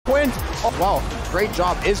Squint. Oh, wow, great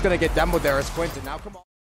job. Is going to get demoed there as Squint. And now come on.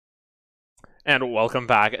 And welcome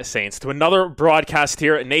back, Saints, to another broadcast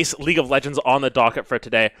here at NACE League of Legends on the docket for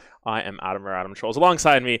today. I am Adam Trolls.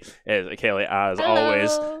 Alongside me is Kaylee, as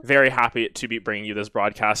always. Very happy to be bringing you this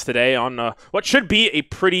broadcast today on what should be a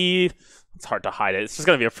pretty... It's hard to hide it. It's just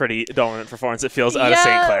going to be a pretty dominant performance, it feels, out of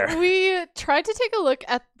St. Clair. We tried to take a look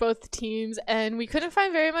at both teams, and we couldn't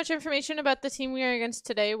find very much information about the team we are against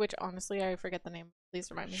today, which, honestly, I forget the name. Please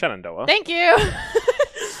remind me. Shenandoah. Thank you!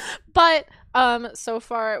 But so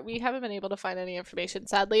far, we haven't been able to find any information,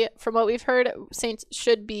 sadly. From what we've heard, Saints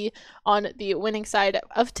should be on the winning side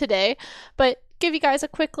of today. But give you guys a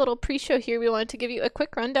quick little pre-show here. We wanted to give you a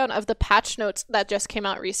quick rundown of the patch notes that just came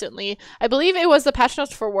out recently. I believe it was the patch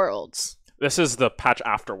notes for Worlds. This is the patch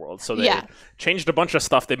after Worlds, so they changed a bunch of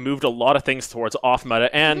stuff. They moved a lot of things towards off-meta,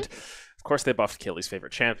 and of course they buffed Kaylee's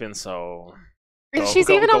favorite champion, so... She's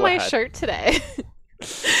even on my shirt today.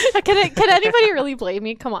 Can anybody really blame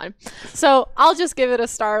me? Come on. So I'll just give it a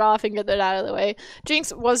start off and get that out of the way.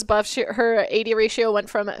 Jinx was buffed. Her AD ratio went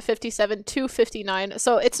from 57 to 59.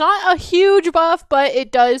 So it's not a huge buff, but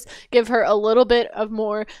it does give her a little bit of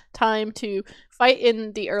more time to fight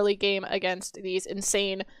in the early game against these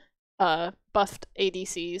insane buffed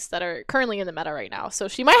ADCs that are currently in the meta right now. So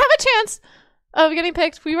she might have a chance of getting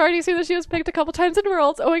picked. We've already seen that she was picked a couple times in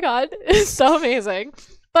Worlds. Oh my god. It's so amazing.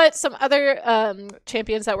 But some other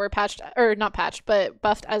champions that were patched, or not patched, but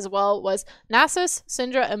buffed as well was NACE,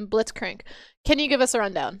 Syndra, and Blitzcrank. Can you give us a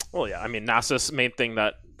rundown? Well, yeah, I mean, NACE, main thing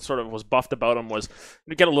that sort of was buffed about him was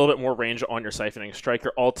to get a little bit more range on your siphoning strike.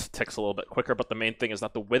 Your ult ticks a little bit quicker, but the main thing is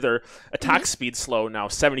that the Wither attack speed slow now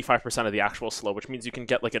 75% of the actual slow, which means you can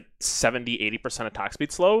get like a 70-80% attack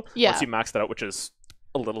speed slow once you max that out, which is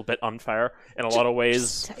a little bit unfair in a lot of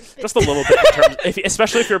ways. Just a little bit, in terms,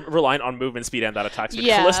 especially if you're reliant on movement speed and that attack speed.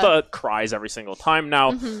 Kalista cries every single time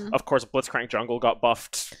now. Of course, Blitzcrank jungle got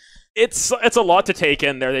buffed. It's a lot to take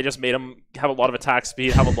in there. They just made him have a lot of attack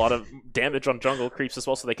speed, have a lot of damage on jungle creeps as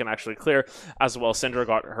well, so they can actually clear as well. Syndra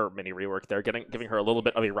got her mini rework there, giving her a little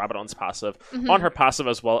bit of a Rabadon's passive on her passive,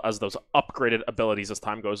 as well as those upgraded abilities as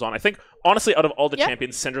time goes on. I think, honestly, out of all the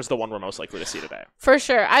champions, Syndra's the one we're most likely to see today. For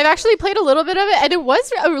sure. I've actually played a little bit of it, and it was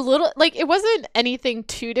a little, like, it wasn't anything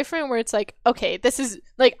too different where it's like, okay, this is,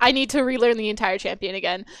 like, I need to relearn the entire champion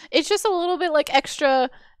again. It's just a little bit, like, extra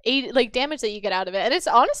damage that you get out of it, and it's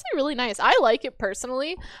honestly really nice. I like it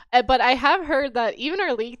personally, but I have heard that even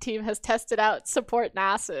our league team has tested out support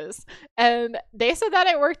NACEs, and they said that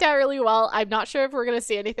it worked out really well. I'm not sure if we're gonna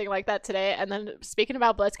see anything like that today. And then speaking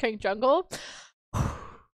about Blitzcrank jungle,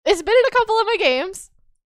 it's been in a couple of my games.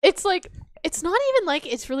 It's like, it's not even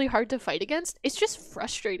like it's really hard to fight against. It's just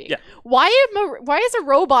frustrating. Yeah. Why is a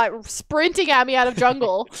robot sprinting at me out of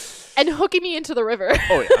jungle and hooking me into the river?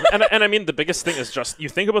 Oh yeah, and I mean the biggest thing is just you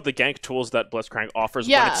think about the gank tools that Blitzcrank offers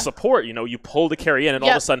when it's support. You know, you pull the carry in, and all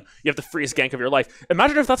of a sudden you have the freest gank of your life.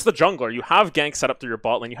 Imagine if that's the jungler. You have gank set up through your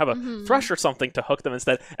bot lane. You have a Thresh or something to hook them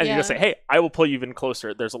instead, and you just say, "Hey, I will pull you even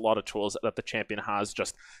closer." There's a lot of tools that the champion has,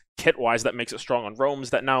 just kit-wise, that makes it strong on roams.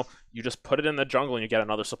 That now you just put it in the jungle and you get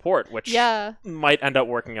another support, which might end up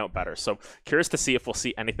working out better. So curious to see if we'll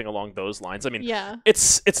see anything along those lines. I mean,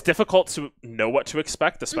 it's difficult to know what to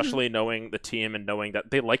expect, especially knowing the team and knowing that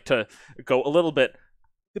they like to go a little bit,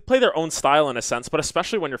 they play their own style in a sense, but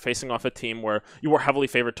especially when you're facing off a team where you are heavily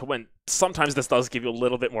favored to win, sometimes this does give you a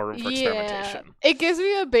little bit more room for experimentation. It gives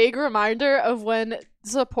me a big reminder of when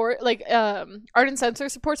support, like Ardent Sensor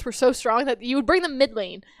supports were so strong that you would bring them mid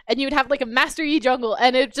lane and you would have like a Master Yi jungle,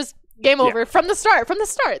 and it just game over from the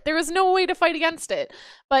start. There was no way to fight against it.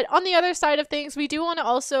 But on the other side of things, we do want to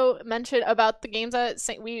also mention about the games that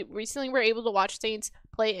we recently were able to watch Saints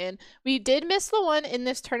play in. We did miss the one in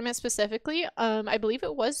this tournament specifically. I believe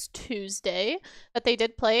it was Tuesday that they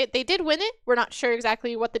did play it. They did win it. We're not sure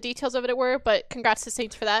exactly what the details of it were, but congrats to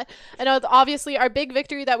Saints for that. I know obviously our big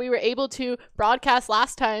victory that we were able to broadcast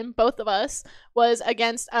last time, both of us, was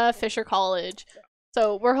against Fisher College.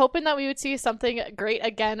 So we're hoping that we would see something great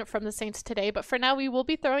again from the Saints today. But for now, we will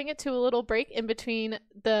be throwing it to a little break in between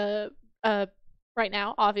the right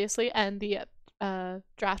now, obviously, and the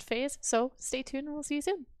draft phase. So stay tuned and we'll see you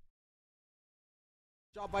soon.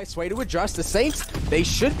 Job by Sway to adjust. The Saints, they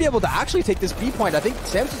should be able to actually take this B point. I think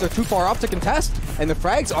Samsons are too far off to contest, and the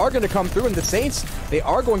frags are going to come through, and the Saints, they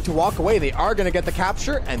are going to walk away. They are going to get the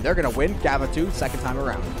capture, and they're going to win Gava 2 second time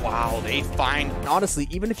around. Wow, they find... And honestly,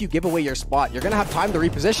 even if you give away your spot, you're going to have time to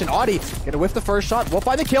reposition. Audi going to whiff the first shot. We'll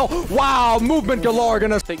find the kill. Wow, movement galore. Going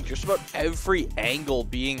to... I think just about every angle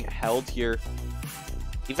being held here.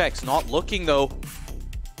 Evex not looking, though.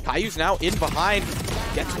 Kayu's now in behind.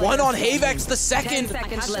 Gets one on Havex, the second.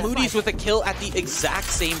 Smoothies with a kill at the exact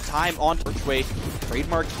same time on Torchway.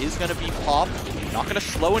 Trademark is going to be popped. Not going to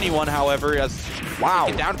slow anyone, however, as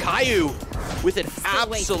taken down Caillou with an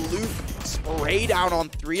absolute spray down on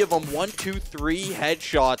 3 of them. 1, 2, 3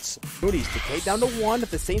 headshots. Smoothies decayed down to 1.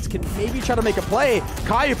 If the Saints can maybe try to make a play.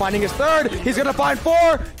 Caillou finding his 3rd. He's going to find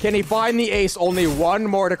 4. Can he find the ace? Only 1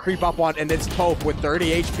 more to creep up on, and it's Taupe with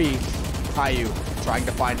 30 HP. Caillou trying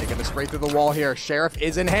to find it. Going to spray through the wall here. Sheriff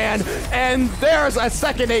is in hand, and there's a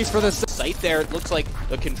 2nd ace for the site there. It looks like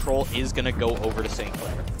the control is going to go over to St.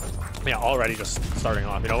 Clair. Yeah, already just starting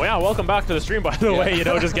off. Yeah, welcome back to the stream, by the way.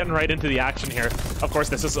 Just getting right into the action here. Of course,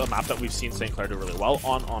 this is a map that we've seen St. Clair do really well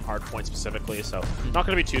on hardpoint specifically, so not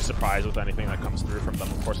going to be too surprised with anything that comes through from them.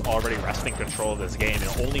 Of course, already wresting control of this game.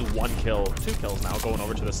 Only 1 kill, 2 kills now going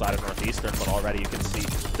over to the side of Northeastern, but already you can see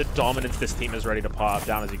the dominance this team is ready to pop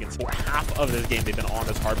down. As you can see, for half of this game, they've been on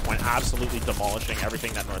this hardpoint, absolutely demolishing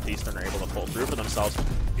everything that Northeastern are able to pull through for themselves.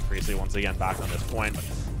 Priestley once again back on this point.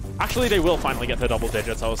 Actually, they will finally get to double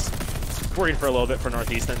digits. I was worried for a little bit for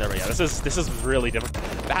Northeastern there, but yeah, this is really different.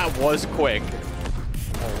 That was quick.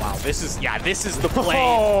 Oh wow, this is the play.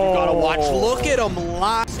 You gotta watch. Look at him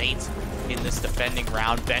live. Saints in this defending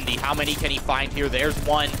round. Bendy, how many can he find here? There's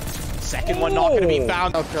one. Second one not gonna be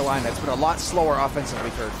found. South Carolina, it's been a lot slower offensively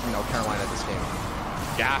for Carolina this game.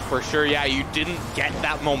 Yeah, for sure. Yeah, you didn't get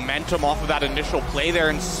that momentum off of that initial play there,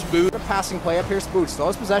 and Spood. A passing play up here. Spood still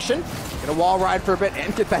has possession. Gonna wall ride for a bit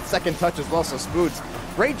and get that 2nd touch as well. So Spood's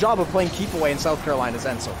great job of playing keep away in South Carolina's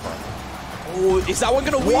end so far. Oh, is that one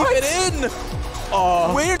gonna weave it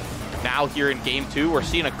in? Weird. Now here in game 2, we're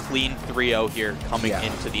seeing a clean 3-0 here coming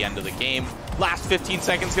into the end of the game. Last 15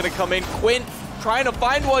 seconds gonna come in. Quint trying to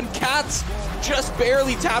find one. Cats just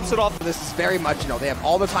barely taps it off. This is very much, they have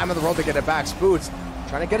all the time in the world to get it back. Spood's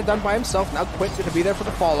trying to get it done by himself. Now Quint's going to be there for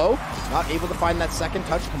the follow. Not able to find that 2nd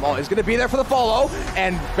touch. Kamal is going to be there for the follow.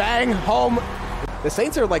 And bang, home. The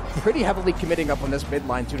Saints are pretty heavily committing up on this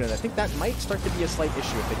mid-line too, and I think that might start to be a slight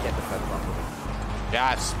issue if they can't defend properly.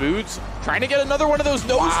 Yeah, Spoods trying to get another one of those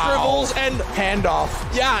nose dribbles and handoff.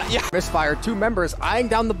 Yeah. Misfire, 2 members eyeing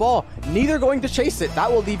down the ball. Neither going to chase it.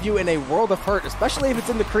 That will leave you in a world of hurt, especially if it's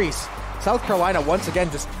in the crease. South Carolina, once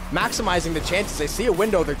again, just maximizing the chances. They see a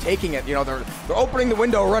window, they're taking it. They're opening the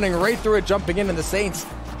window, running right through it, jumping in, and the Saints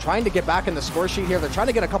trying to get back in the score sheet here. They're trying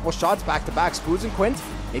to get a couple shots back-to-back. Spoods and Quint,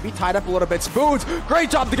 maybe tied up a little bit. Spoods,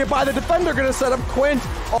 great job to get by the defender, going to set up Quint.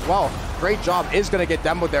 Oh, well, great job is going to get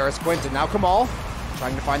demoed there as Quint, and now Kamal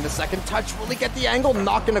trying to find the 2nd touch. Will he get the angle?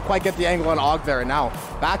 Not going to quite get the angle on Og there. And now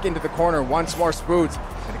back into the corner once more. Spoods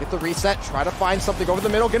going to get the reset. Try to find something over the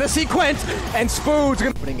middle. Going to see Quint. And Spoods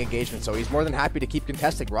putting engagement. So he's more than happy to keep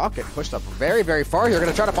contesting. Rocket pushed up very, very far here. Going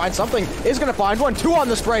to try to find something. Is going to find one. 2 on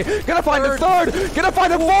the spray. Going to find the 3rd. Going to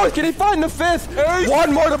find the 4th. Can he find the 5th?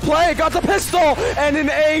 1 more to play. Got the pistol. And an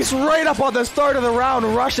ace right up on the start of the round.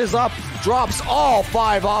 Rushes up. Drops all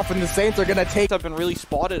 5 off, and the Saints are going to take. Have been really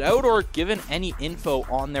spotted out or given any info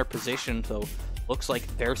on their position, so looks like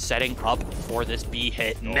they're setting up for this B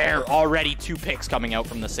hit, and there already 2 picks coming out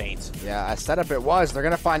from the Saints. Yeah, a setup it was. They're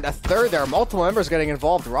going to find a 3rd there. Multiple members getting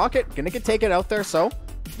involved. Rocket going to get taken out there, so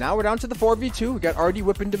now we're down to the 4v2. We got RD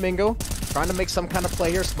whipping Domingo, trying to make some kind of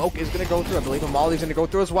play here. Smoke is going to go through. I believe Amali's going to go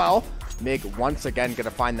through as well. Mig once again going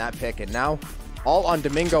to find that pick, and now all on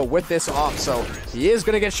Domingo with this off, so he is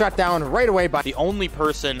going to get shut down right away by the only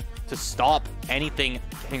person to stop anything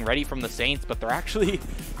getting ready from the Saints, but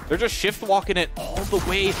they're just shift walking it all the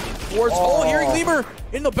way towards hearing Lieber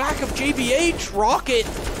in the back of JBH. Rocket,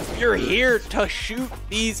 you're here to shoot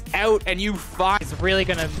these out, and you find is really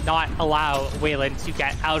going to not allow Wayland to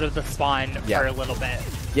get out of the spawn for a little bit.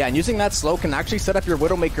 Yeah, and using that slow can actually set up your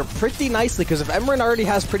Widowmaker pretty nicely, because if Emran already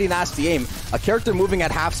has pretty nasty aim, a character moving at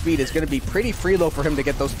half speed is going to be pretty freeload for him to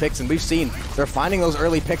get those picks, and we've seen they're finding those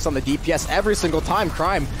early picks on the DPS every single time.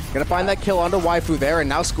 Crime going to find that kill onto Waifu there, and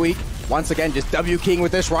now Squeak once again just W-keying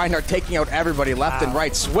with this Reinhardt, taking out everybody left and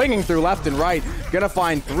right, swinging through left and right. Going to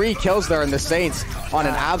find 3 kills there, and the Saints on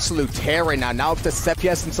an absolute tear right now. Now up to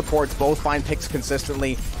CPS and supports, both find picks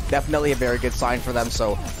consistently. Definitely a very good sign for them,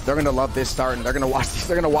 so they're going to love this start, and they're going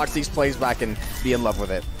to watch these plays back and be in love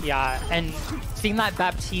with it. Yeah, and seeing that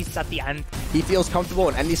Baptiste at the end, he feels comfortable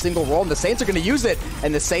in any single role, and the Saints are going to use it,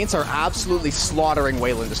 and the Saints are absolutely slaughtering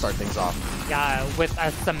Wayland to start things off. Yeah, with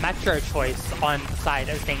a Symmetra choice on the side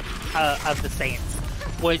of the Saints,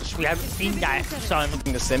 which we haven't seen that shown.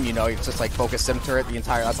 The sim, it's just like focus sim turret the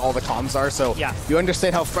entire, that's all the comms are, so yeah, you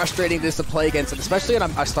understand how frustrating it is to play against it, especially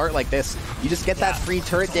on a start like this. You just get that free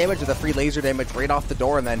turret damage or the free laser damage right off the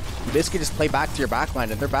door, and then you basically just play back to your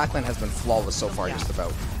backline, and their backline has been flawless so far, just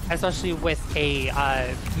about. especially with a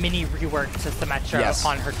mini rework to Symmetra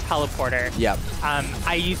on her teleporter. Yep.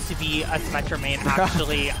 I used to be a Symmetra main,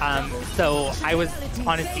 actually, so I was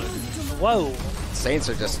honestly, whoa. Saints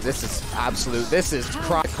are just, this is absolute, this is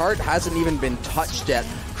Crime. Cart hasn't even been touched yet.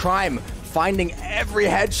 Crime finding every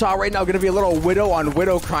headshot right now, going to be a little widow on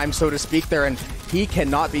widow Crime, so to speak there, and he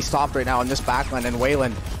cannot be stopped right now in this backline. And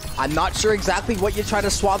Wayland, I'm not sure exactly what you try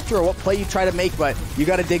to swap through or what play you try to make, but you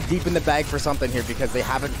got to dig deep in the bag for something here because they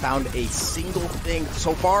haven't found a single thing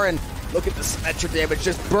so far. And look at the Symmetra damage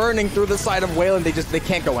just burning through the side of Wayland. They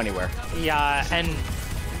can't go anywhere. Yeah, and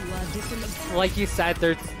like you said,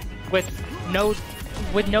 there's with no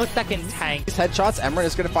second tank. These headshots, Emran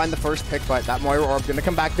is going to find the first pick, but that Moira Orb going to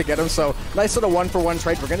come back to get him. So nice little 1-for-1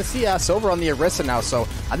 trade. We're going to see Silver on the Orisa now. So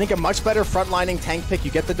I think a much better frontlining tank pick.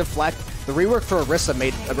 You get the deflect. The rework for Orisa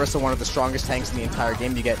made Orisa one of the strongest tanks in the entire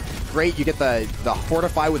game. You get the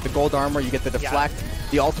fortify with the gold armor. You get the deflect. Yeah.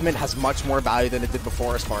 The ultimate has much more value than it did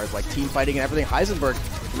before as far as like team fighting and everything. Heisenberg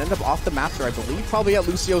can end up off the map there, I believe, probably at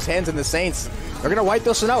Lucio's hands in the Saints. They're going to wipe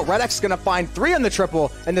this one out. Red X is going to find 3 on the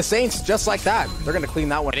triple, and the Saints, just like that, they're going to clean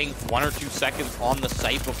that one. Getting 1 or 2 seconds on the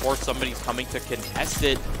site before somebody's coming to contest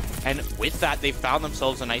it. And with that, they found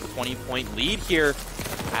themselves a nice 20-point lead here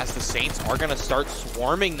as the Saints are going to start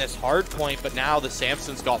swarming this hard point. But now the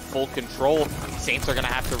Samsons got full control. Saints are going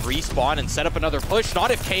to have to respawn and set up another push.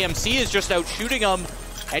 Not if KMC is just out shooting them.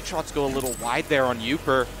 Headshots go a little wide there on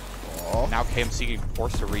Uper. Now KMC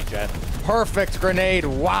forced to regen. Perfect grenade.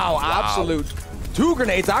 Wow, absolute. 2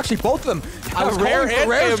 grenades, actually, both of them. I was rare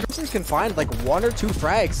Samsons can find like 1 or 2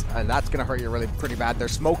 frags, and that's going to hurt you really pretty bad. Their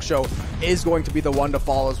smoke show is going to be the one to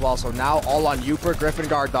fall as well. So now all on Uper, Griff, and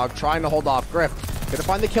Guard Dog trying to hold off Griff. Gonna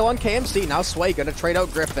find the kill on KMC. Now Sway gonna trade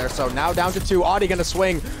out Griff there. So now down to 2. Audi gonna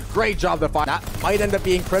swing. Great job to find. That might end up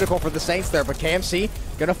being critical for the Saints there, but KMC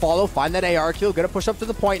gonna follow, find that AR kill, gonna push up to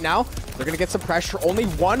the point now. They're gonna get some pressure. Only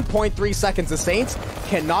 1.3 seconds. The Saints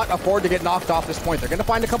cannot afford to get knocked off this point. They're gonna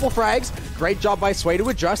find a couple frags. Great job by Sway to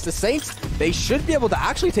adjust. The Saints, they should be able to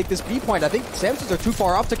actually take this B point. I think Samsons are too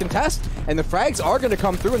far off to contest, and the frags are gonna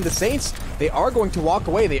come through, and the Saints, they are going to walk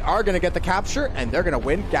away. They are gonna get the capture, and they're gonna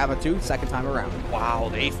win Gava 2 second time around. Wow,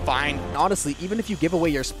 they find... Honestly, even if you give away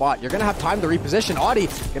your spot, you're gonna have time to reposition. Audi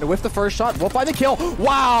gonna whiff the first shot. We'll find the kill.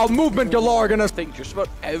 Wow, movement galore. Gonna think just about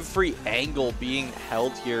every angle being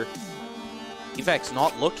held here. Havex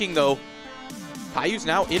not looking though. Kayu's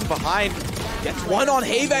now in behind. Gets one on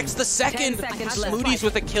Havex, the second. Smoothies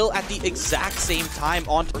with a kill at the exact same time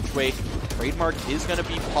on Torchway. Trademark is going to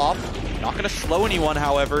be popped. Not going to slow anyone,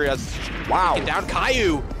 however, as taken down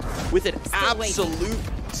Kayu with an absolute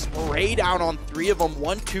spray down on 3 of them.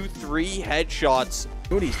 1, 2, 3 headshots.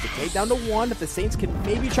 Smoothies decayed down to 1. If the Saints can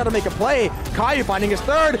maybe try to make a play. Kayu finding his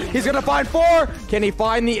 3rd. He's going to find 4. Can he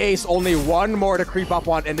find the ace? Only 1 more to creep up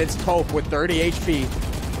on, and it's Taupe with 30 HP.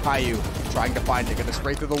 Kayu trying to find it. Going to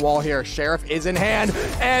spray through the wall here. Sheriff is in hand,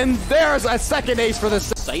 and there's a second ace for the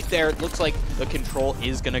site there. It looks like the control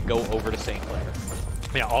is going to go over to St. Clair.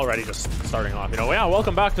 Yeah, already just starting off. Yeah,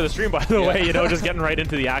 welcome back to the stream, by the way. Just getting right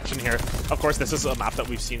into the action here. Of course, this is a map that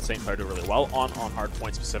we've seen St. Clair do really well on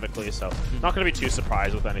hardpoint specifically, so not going to be too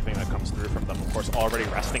surprised with anything that comes through from them. Of course, already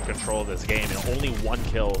wresting control of this game. Only 1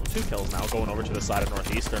 kill, 2 kills now going over to the side of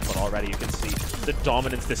Northeastern, but already you can see the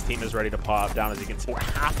dominance this team is ready to pop down. As you can see,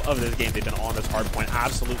 half of this game they've been on this hardpoint,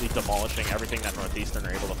 absolutely demolishing everything that Northeastern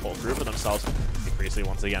are able to pull through for themselves. Previously,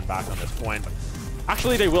 once again, back on this point. But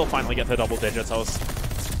actually, they will finally get to double digits. I was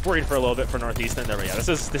worried for a little bit for Northeastern there, but yeah,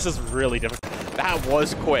 this is really difficult. That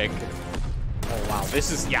was quick. Oh wow,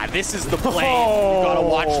 this is the play. You gotta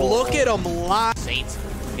watch. Look at him live. Saints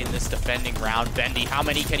in this defending round. Bendy, how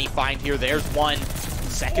many can he find here? There's 1.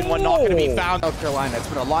 Second one not gonna be found. South Carolina, it's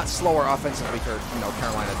been a lot slower offensively for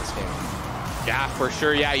Carolina this game. Yeah, for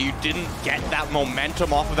sure. Yeah, you didn't get that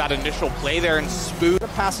momentum off of that initial play there, and Spood. A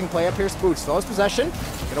passing play up here. Spood still has possession.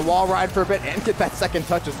 Gonna wall ride for a bit and get that second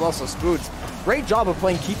touch as well. So Spood's great job of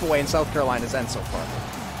playing keep away in South Carolina's end so far.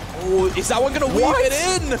 Oh, is that one gonna weave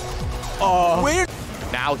it in? Weird.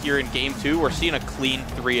 Now here in game 2, we're seeing a clean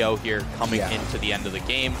 3-0 here coming into the end of the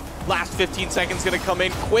game. Last 15 seconds gonna come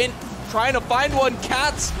in. Quint trying to find one.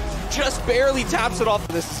 Cats just barely taps it off.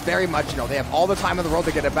 This is very much, they have all the time in the world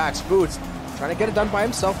to get it back. Spood's trying to get it done by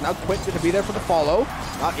himself. Now Quint's going to be there for the follow.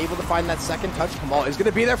 Not able to find that second touch. Kamal is going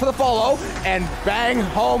to be there for the follow. And bang,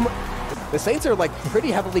 home. The Saints are like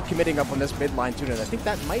pretty heavily committing up on this mid-line too, and I think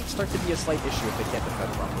that might start to be a slight issue if they can't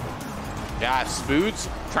defend properly. Yeah, Spoods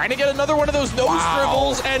trying to get another one of those nose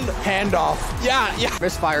dribbles and handoff. Yeah.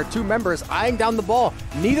 Misfire, 2 members eyeing down the ball.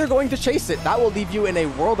 Neither going to chase it. That will leave you in a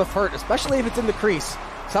world of hurt, especially if it's in the crease.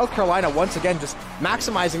 South Carolina once again just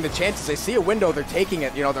maximizing the chances. They see a window, they're taking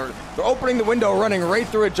it. You know, they're opening the window, running right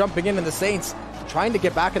through it, jumping in, and the Saints trying to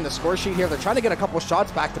get back in the score sheet here. They're trying to get a couple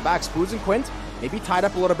shots back to back. Spoons and Quint maybe tied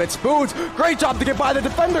up a little bit. Spoons, great job to get by the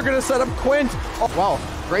defender, gonna set up Quint. Oh, wow,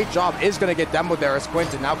 great job is gonna get demoed there as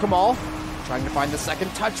Quint, and now Kamal trying to find the second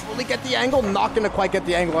touch. Will he get the angle? Not gonna quite get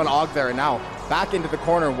the angle on Og there, and now back into the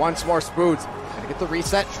corner once more. Spoons gonna get the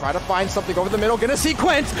reset, try to find something over the middle, gonna see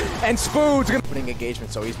Quint, and Spoons gonna putting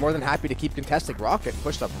engagement, so he's more than happy to keep contesting. Rocket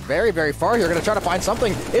pushed up very, very far here, gonna try to find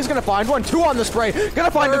something, is gonna find one, 2 on the spray, gonna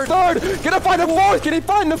find the third, gonna find the fourth, can he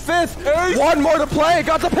find the fifth? Ace. 1 more to play,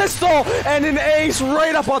 got the pistol, and an ace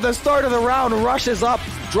right up on the start of the round, rushes up,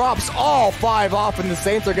 drops all 5 off, and the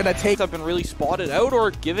Saints are gonna take. Have been really spotted out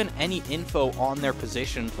or given any info on their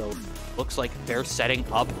position, so looks like they're setting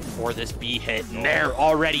up for this B hit, and there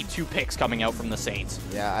already 2 picks coming out from the Saints.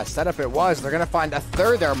 Yeah, as set up it was. They're gonna find a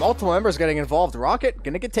third there. Multiple members getting involved. Rocket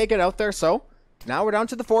gonna get taken out there, so now we're down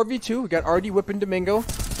to the 4v2. We got RD whipping Domingo,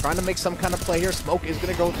 trying to make some kind of play here. Smoke is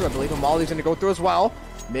gonna go through. I believe Amali's gonna go through as well.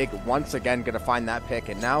 Mig once again gonna find that pick,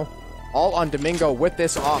 and now all on Domingo with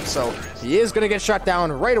this off, so he is gonna get shut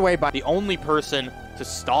down right away by the only person to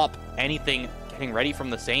stop anything getting ready from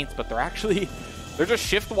the Saints, but they're just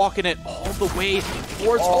shift walking it all the way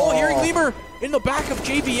towards Hearing Lemur in the back of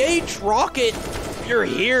JBH. Rocket, you're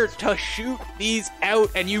here to shoot these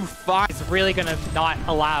out, and you find It's really gonna not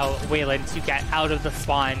allow Waylon to get out of the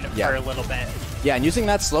spawn for a little bit. Yeah, and using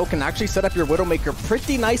that slow can actually set up your Widowmaker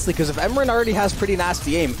pretty nicely, because if Emran already has pretty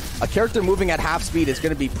nasty aim, a character moving at half speed is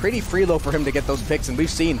going to be pretty freelo for him to get those picks, and we've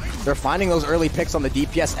seen they're finding those early picks on the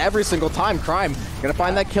DPS every single time. Crime going to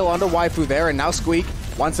find that kill onto Waifu there, and now Squeak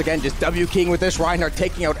once again just W-keying with this Reinhardt,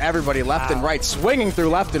 taking out everybody left and right, swinging through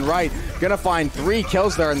left and right. Going to find 3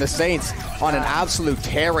 kills there, and the Saints on an absolute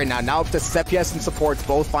tear right now. Now up to CPS and supports,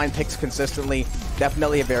 both find picks consistently.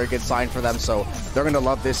 Definitely a very good sign for them, so they're going to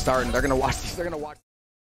love this start, and they're going to watch.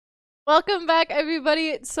 Welcome back,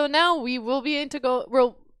 everybody. So now we will be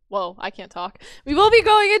whoa, I can't talk. We will be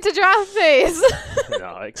going into draft phase.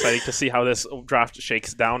 Yeah, exciting to see how this draft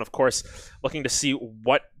shakes down. Of course, looking to see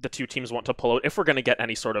what the 2 teams want to pull out, if we're going to get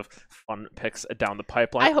any sort of fun picks down the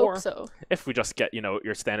pipeline. I hope so. If we just get,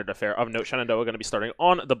 your standard affair. Of note, Shenandoah going to be starting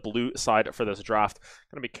on the blue side for this draft.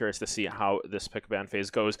 Going to be curious to see how this pick ban phase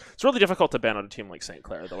goes. It's really difficult to ban out a team like St.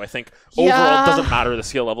 Clair, though. I think overall it doesn't matter the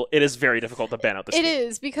skill level. It is very difficult to ban out this team. It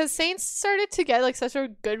is, because Saints started to get such a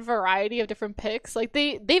good variety of different picks.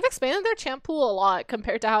 They've expanded their champ pool a lot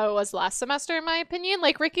compared to how it was last semester, in my opinion.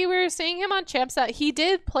 Like Ricky, we were seeing him on champs that he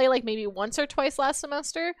did play maybe once or twice last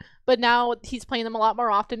semester, but now he's playing them a lot more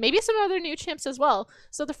often. Maybe some other new champs as well.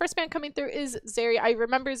 So the first ban coming through is Zeri. I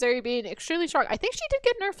remember Zeri being extremely strong. I think she did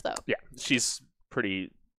get nerfed though. Yeah, she's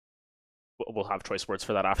pretty... We'll have choice words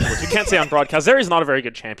for that afterwards. We can't say on broadcast. Zeri's not a very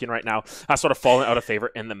good champion right now. Has sort of fallen out of favor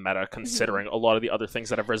in the meta, considering a lot of the other things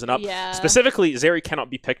that have risen up. Yeah. Specifically, Zeri cannot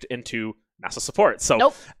be picked into NASA support.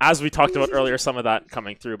 So, as we talked about earlier, some of that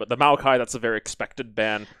coming through. But the Maokai, that's a very expected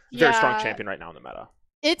ban. Very strong champion right now in the meta.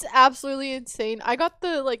 It's absolutely insane. I got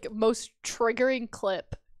the most triggering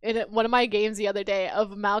clip in one of my games the other day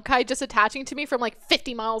of Maokai just attaching to me from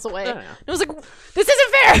 50 miles away. And I was like, this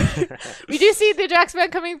isn't fair! We do see the Jax ban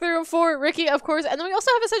coming through for Ricky, of course, and then we also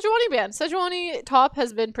have a Sejuani ban. Sejuani top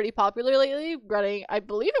has been pretty popular lately, running, I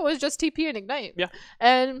believe it was just TP and Ignite. Yeah.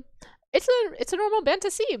 And it's a normal ban to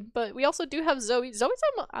see, but we also do have Zoe. Zoe's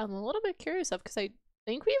I'm a little bit curious of, because I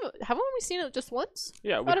think haven't we seen it just once?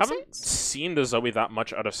 Yeah, we haven't seen the Zoe that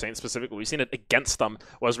much out of Saints specifically. We've seen it against them.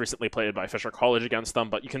 Was recently played by Fisher College against them,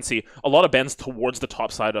 but you can see a lot of bans towards the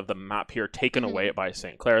top side of the map here taken away by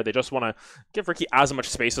St. Clair. They just want to give Ricky as much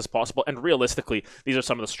space as possible, and realistically, these are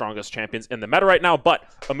some of the strongest champions in the meta right now, but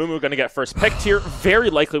Amumu going to get first picked here. Very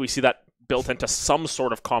likely we see that built into some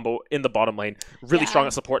sort of combo in the bottom lane. Really strong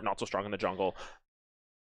at support, not so strong in the jungle.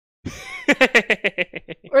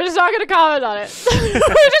 We're just not going to comment on it. We're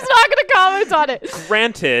just not going to comment on it.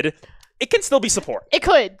 Granted, it can still be support. It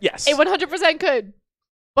could. Yes. It 100% could.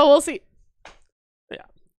 But we'll see. Yeah.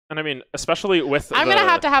 And I mean, especially with I'm going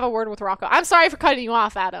to have a word with Rocco. I'm sorry for cutting you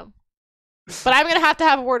off, Adam. But I'm going to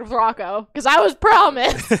have a word with Rocco, because I was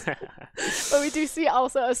promised. But we do see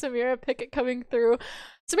also a Samira Pickett coming through.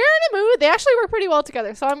 Samira and Amu, they actually work pretty well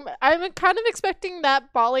together. So I'm kind of expecting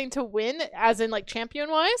that bot lane to win, as in champion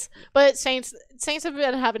wise. But Saints have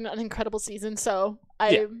been having an incredible season, so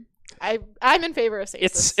I'm in favor of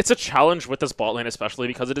Saints. It's a challenge with this bot lane, especially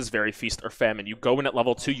because it is very feast or famine. You go in at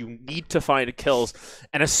level 2, you need to find kills,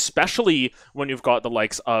 and especially when you've got the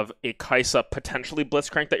likes of a Kai'Sa, potentially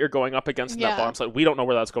Blitzcrank that you're going up against in that bottom side. We don't know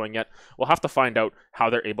where that's going yet. We'll have to find out how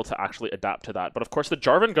they're able to actually adapt to that. But of course, the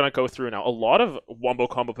Jarvan going to go through now. A lot of wombo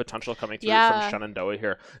combo potential coming through from Shenandoah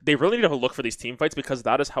here. They really need to look for these team fights because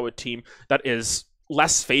that is how a team that is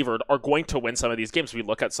less favored are going to win some of these games. We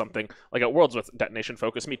look at something like at Worlds with Detonation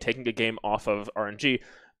Focus Me taking a game off of RNG.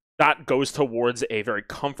 That goes towards a very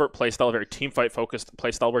comfort playstyle, a very team fight focused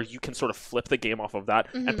playstyle where you can sort of flip the game off of that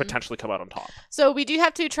and potentially come out on top. So we do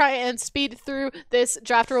have to try and speed through this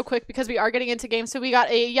draft real quick because we are getting into games. So we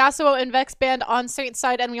got a Yasuo and Vex band on Saints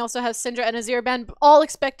side, and we also have Syndra and Azir band, all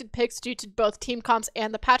expected picks due to both team comps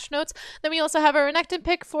and the patch notes. Then we also have a Renekton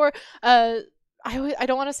pick for I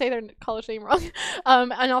don't want to say their college name wrong,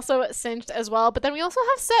 and also Singed as well. But then we also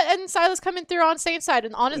have Set and Silas coming through on Saints side,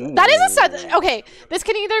 and that is a Set. Okay, this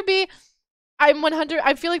can either be I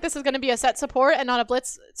feel like this is going to be a Set support and not a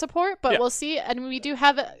Blitz support, but we'll see. And we do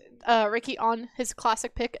have Ricky on his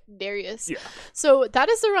classic pick, Darius. Yeah. So that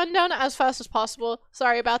is the rundown as fast as possible.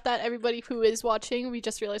 Sorry about that, everybody who is watching. We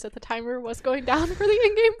just realized that the timer was going down for the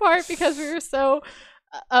in-game part because we were so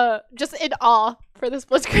just in awe for this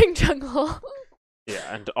Blitzcrank jungle.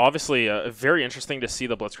 Yeah, and obviously very interesting to see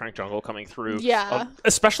the Blitzcrank jungle coming through. Yeah.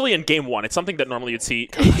 Especially in game 1. It's something that normally you'd see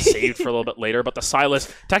kind of saved for a little bit later, but the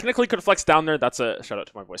Silas technically could flex down there. That's a shout out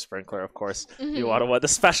to my boy Sprinkler, of course. You want to want the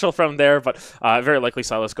special from there, but very likely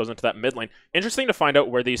Silas goes into that mid lane. Interesting to find out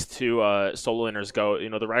where these two solo laners go. You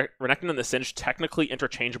know, the Renekton and the Singed technically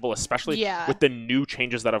interchangeable, especially with the new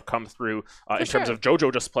changes that have come through in terms of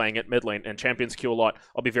JoJo just playing it mid lane and champions queue a lot.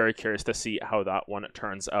 I'll be very curious to see how that one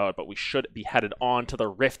turns out, but we should be headed on to the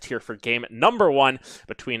Rift here for game number 1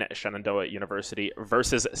 between Shenandoah University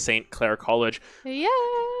versus St. Clair College. Yeah,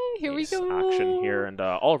 here we go. Action here, and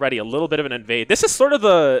already a little bit of an invade. This is sort of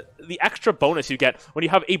the extra bonus you get when you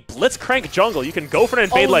have a Blitzcrank jungle. You can go for an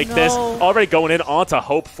invade this. Already going in onto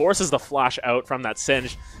Hope, forces the flash out from that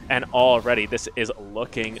Singed, and already this is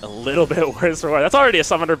looking a little bit worse for wear. That's already a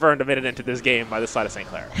 700 burn a minute into this game by the side of St.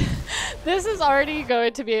 Clair. This is already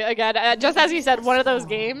going to be, again, just as you said, one of those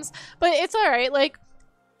games, but it's all right. Like,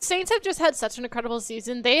 Saints have just had such an incredible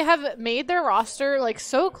season. They have made their roster like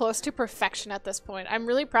so close to perfection at this point. I'm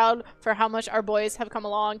really proud for how much our boys have come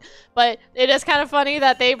along, but it is kind of funny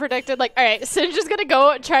that they predicted like, all right, Singe is gonna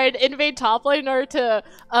go try and invade top lane in order to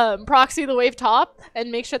proxy the wave top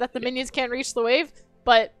and make sure that the minions can't reach the wave.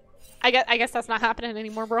 But I guess that's not happening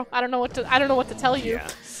anymore, bro. I don't know what to tell you. Yeah.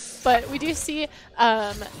 But we do see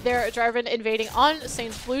their Jarvan invading on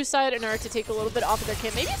Saints' blue side in order to take a little bit off of their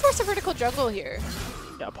camp. Maybe force a vertical jungle here.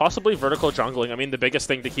 Yeah, possibly vertical jungling. I mean, the biggest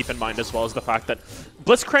thing to keep in mind as well is the fact that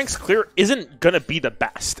Blitzcrank's Clear isn't going to be the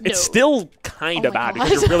best. No. It's still kind of bad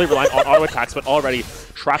because you're really relying on auto attacks, but already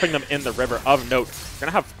trapping them in the river. Of note, you're going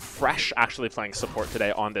to have Fresh actually playing support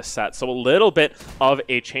today on this set, so a little bit of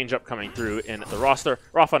a change-up coming through in the roster.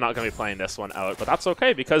 Rafa not going to be playing this one out, but that's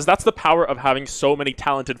okay because that's the power of having so many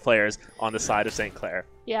talented players on the side of St. Clair.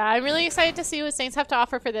 Yeah, I'm really excited to see what Saints have to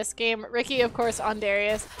offer for this game. Ricky, of course, on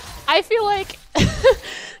Darius. I feel like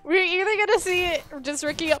we're either going to see just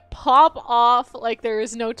Ricky pop off like there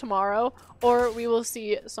is no tomorrow, or we will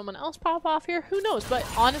see someone else pop off here. Who knows? But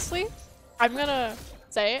honestly, I'm going to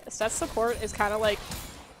say Seth's support is kind of like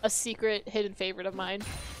a secret hidden favorite of mine.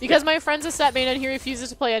 Because my friend's a set main and he refuses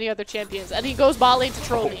to play any other champions. And he goes bot lane to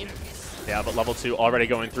troll me. Yeah, but level 2 already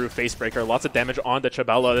going through Facebreaker. Lots of damage on the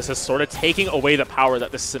Chabella. This is sort of taking away the power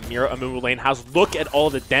that this Samira Amumu lane has. Look at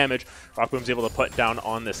all the damage Rockboom's able to put down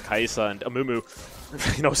on this Kai'Sa, and Amumu,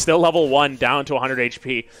 you know, still level 1 down to 100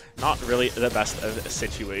 HP. Not really the best of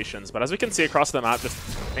situations. But as we can see across the map, just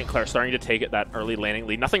St. Clair starting to take it that early laning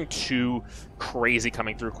lead. Nothing too crazy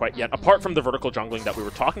coming through quite yet, apart from the vertical jungling that we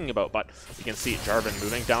were talking about. But you can see Jarvan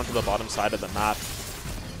moving down to the bottom side of the map.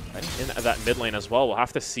 In that mid lane as well. We'll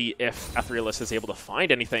have to see if Etherealist is able to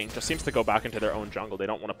find anything. Just seems to go back into their own jungle. They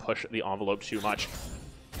don't want to push the envelope too much.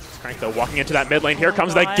 Crank though walking into that mid lane. Here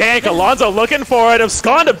comes the gank. Alonso looking for it.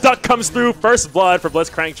 Abscond Abduct comes through. First blood for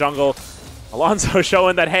Blitzcrank jungle. Alonso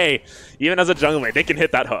showing that, hey, even as a jungler, they can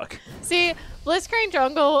hit that hook. See, Blitzcrank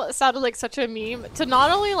jungle sounded like such a meme to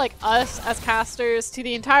not only like us as casters, to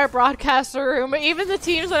the entire broadcaster room, but even the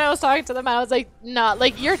teams when I was talking to them, I was like, nah,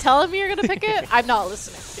 like you're telling me you're gonna pick it? I'm not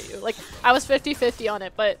listening to you. Like I was 50-50 on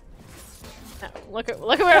it, but no, look at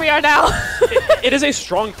where we are now. It is a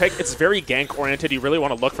strong pick. It's very gank oriented. You really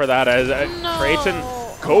want to look for that as Creighton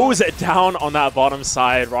goes down on that bottom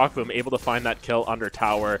side. Rockboom able to find that kill under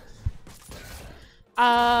tower.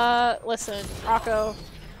 Listen, Rocco.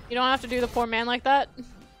 You don't have to do the poor man like that.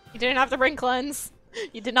 You didn't have to bring cleanse.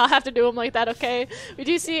 You did not have to do him like that, okay? We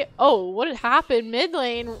do see... Oh, what had happened? Mid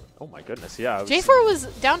lane. Oh my goodness, yeah. J4 was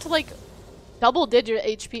down to like double-digit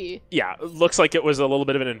HP. Yeah, looks like it was a little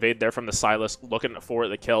bit of an invade there from the Silas, looking for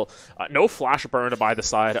the kill. No flash burn by the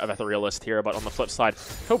side of Etherealist here, but on the flip side,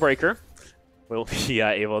 Codebreaker will be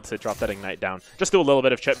able to drop that Ignite down. Just do a little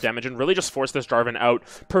bit of chip damage and really just force this Jarvan out.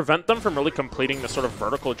 Prevent them from really completing the sort of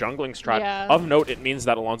vertical jungling strat. Yeah. Of note, it means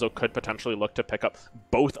that Alonso could potentially look to pick up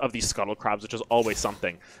both of these Scuttle Crabs, which is always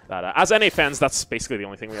something that, as NA fans, that's basically the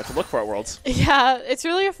only thing we have to look for at Worlds. Yeah, it's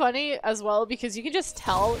really funny as well because you can just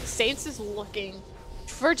tell Saints is looking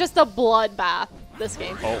for just a bloodbath this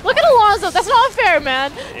game. Oh. Look at Alonso. That's not fair,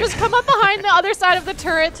 man. Just come up behind the other side of the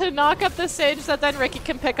turret to knock up the Sage so that then Ricky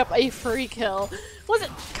can pick up a free kill.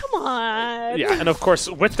 Come on. Yeah, and of course,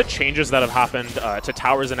 with the changes that have happened to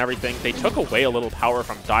towers and everything, they took away a little power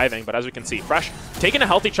from diving, but as we can see, Fresh taking a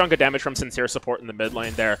healthy chunk of damage from Sincere support in the mid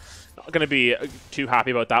lane there. Not going to be too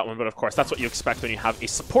happy about that one, but of course, that's what you expect when you have a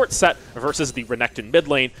support set versus the Renekton mid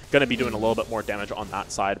lane. Going to be doing a little bit more damage on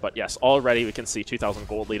that side, but yes, already we can see 2,000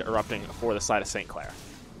 gold lead erupting for the side of St. Clair.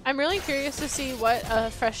 I'm really curious to see what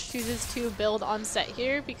Fresh chooses to build on set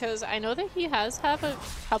here because I know that he has a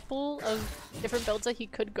couple of different builds that he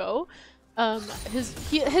could go.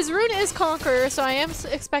 His rune is Conqueror, so I am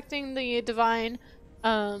expecting the Divine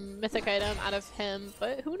mythic item out of him,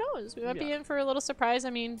 but who knows? We might be in for a little surprise. I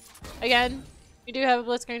mean, again, we do have a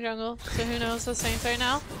Blitzcrank jungle, so who knows the Saints right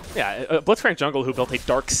now? Yeah, Blitzcrank jungle who built a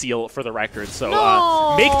Dark Seal for the record, so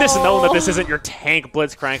No! Make this known that this isn't your tank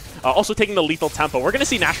Blitzcrank. Also taking the lethal tempo. We're going to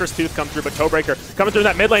see Nashor's Tooth come through, but Codebreaker coming through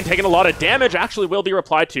that mid lane, taking a lot of damage, actually will be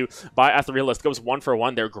replied to by Etherealist. Goes 1 for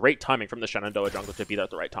 1 there. Great timing from the Shenandoah jungle to be there at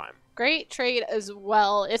the right time. Great trade as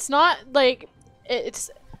well. It's not like it's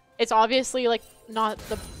obviously like not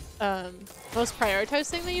the most prioritized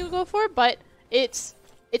thing that you would go for, but it's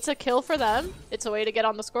a kill for them. It's a way to get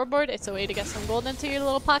on the scoreboard. It's a way to get some gold into your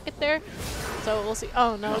little pocket there. So we'll see.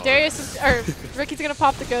 Oh no, Ricky's gonna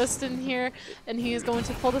pop the ghost in here, and he is going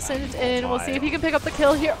to pull the Singed in. We'll see if he can pick up the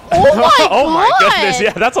kill here. Oh my Oh my god! goodness,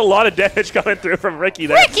 yeah, that's a lot of damage coming through from Ricky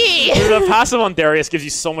there. Ricky! The passive on Darius gives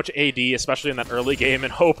you so much AD, especially in that early game,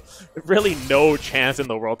 and Hope, really no chance in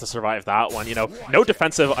the world to survive that one. You know, no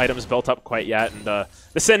defensive items built up quite yet, and the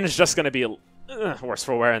Sin is just gonna be worse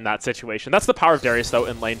for wear in that situation. That's the power of Darius, though,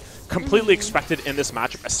 in lane. Completely expected in this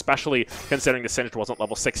matchup, especially considering the Singed wasn't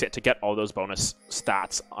level 6 yet to get all those bonus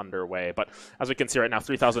stats underway. But as we can see right now,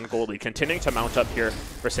 3,000 gold lead continuing to mount up here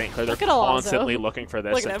for St. Clair. They're constantly looking for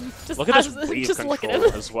this. Look at him. Look at this wave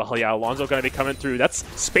control as well. Yeah, Alonso going to be coming through. That's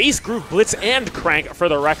Space Groove, Blitz, and Crank for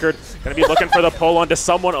the record. Going to be looking for the pull onto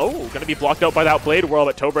someone. Oh, going to be blocked out by that Blade Whirl,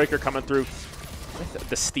 but Codebreaker coming through with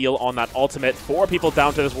the steal on that ultimate. 4 people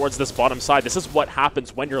down towards this bottom side. This is what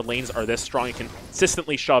happens when your lanes are this strong. You can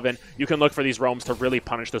consistently shove in. You can look for these roams to really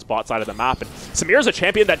punish this bot side of the map. And Samir's a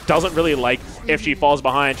champion that doesn't really like if she falls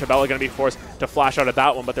behind. Chabella going to be forced to flash out at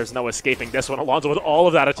that one, but there's no escaping this one. Alonso with all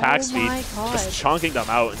of that attack speed, just chunking them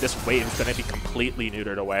out. And this wave is going to be completely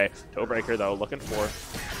neutered away. Codebreaker, though, looking for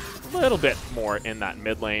a little bit more in that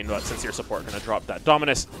mid lane, but Sincere support going to drop that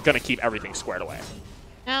Dominus, going to keep everything squared away.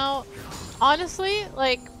 Now, honestly,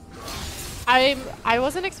 like, I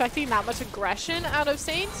wasn't expecting that much aggression out of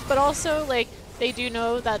Saints, but also, like, they do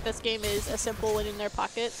know that this game is a simple win in their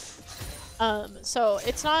pocket. So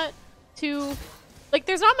it's not too, like,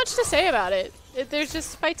 there's not much to say about it. There's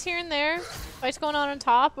just fights here and there, fights going on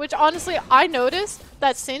top, which honestly, I noticed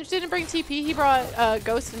that Singe didn't bring TP, he brought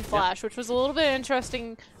Ghost and Flash, which was a little bit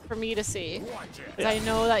interesting for me to see. I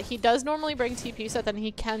know that he does normally bring TP, so then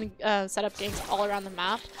he can set up ganks all around the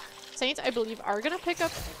map. Saints, I believe, are going to pick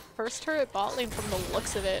up first turret bot lane from the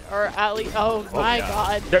looks of it, or at least, oh my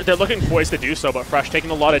god. They're looking poised to do so, but Fresh taking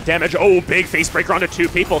a lot of damage. Oh, big face breaker onto 2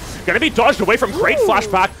 people. Going to be dodged away from great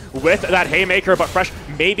flashback with that Haymaker, but Fresh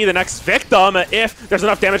may be the next victim if there's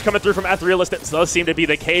enough damage coming through from Etherealist. It does seem to be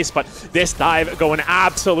the case, but this dive going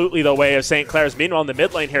absolutely the way of St. Clair's. Meanwhile, in the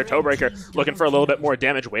mid lane here, Codebreaker looking for a little bit more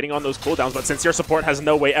damage, waiting on those cooldowns, but Sincere support has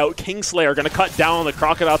no way out. Kingslayer going to cut down the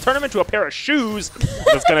Crocodile, turn him into a pair of shoes.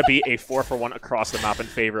 It's going to be a 4 for 1 across the map in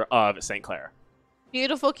favor of St. Clair.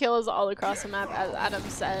 Beautiful kills all across the map, as Adam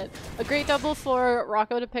said. A great double for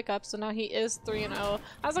Rocco to pick up, so now he is 3-0.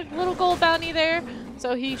 Has a little gold bounty there,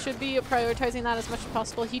 so he should be prioritizing that as much as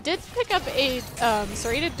possible. He did pick up a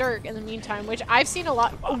serrated Dirk in the meantime, which I've seen a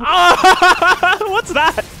lot. Oh. What's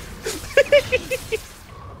that?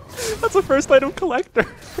 That's a first item collector.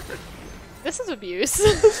 This is abuse.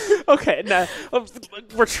 Okay, now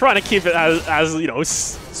we're trying to keep it as you know,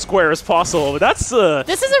 square as possible. But that's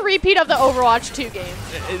This is a repeat of the Overwatch 2 game.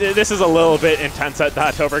 This is a little bit intense at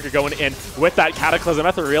that. Toberger going in with that Cataclysm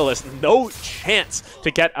at the Realist. No chance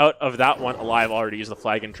to get out of that one alive. Already used the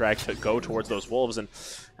flag and drag to go towards those wolves, and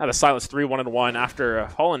the silence 3-1-1 after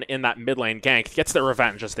falling in that mid lane gank gets their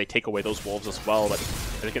revenge as they take away those wolves as well. But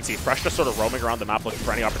as you can see, Fresh just sort of roaming around the map looking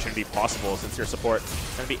for any opportunity possible. Sincere Support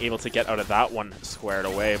going to be able to get out of that one squared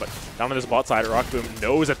away. But down on this bot side, Rockboom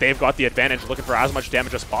knows that they've got the advantage, looking for as much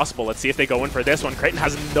damage as possible. Let's see if they go in for this one. Creighton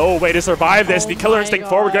has no way to survive this. The Killer Instinct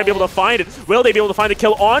forward, going to be able to find it. Will they be able to find the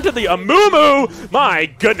kill onto the Amumu? My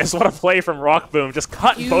goodness, what a play from Rockboom. Just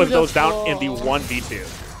cutting both of those down in the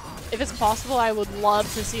 1v2. If it's possible, I would love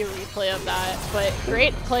to see a replay of that. But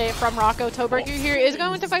great play from Rocco. Toberger here is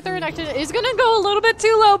going to fight the Renekton. Is going to go a little bit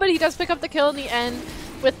too low, but he does pick up the kill in the end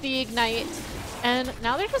with the Ignite. And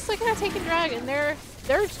now they're just looking at taking drag, and they're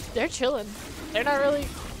chilling. They're not really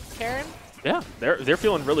caring. Yeah, they're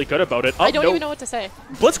feeling really good about it. I don't even know what to say.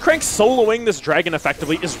 Blitzcrank soloing this dragon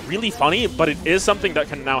effectively is really funny, but it is something that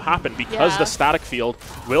can now happen because the static field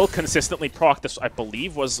will consistently proc. This, I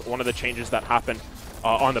believe, was one of the changes that happened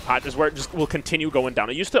on the patches where it just will continue going down.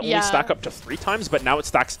 It used to only stack up to 3 times, but now it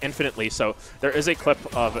stacks infinitely. So there is a clip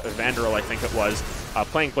of Vanderl, I think it was,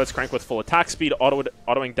 playing Blitzcrank with full attack speed,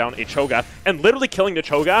 autoing down a Cho'Gath, and literally killing the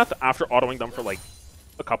Cho'Gath after autoing them for like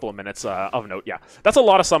a couple of minutes of note. Yeah, that's a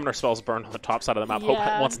lot of summoner spells burned on the top side of the map. Hope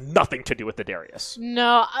wants nothing to do with the Darius.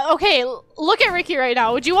 No. Okay, look at Ricky right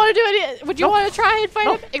now. Would you want to do it? Would you want to try and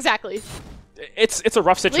fight him? Exactly. It's a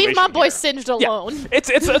rough situation. Leave my boy here. Singed alone. Yeah,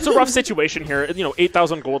 it's a rough situation here. You know,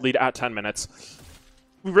 8,000 gold lead at 10 minutes.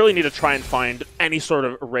 We really need to try and find any sort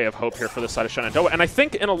of ray of hope here for the side of Shenandoah. And I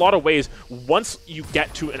think in a lot of ways, once you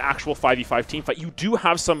get to an actual 5v5 team fight, you do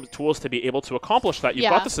have some tools to be able to accomplish that.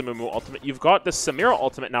 You've got the Samumu ultimate. You've got the Samira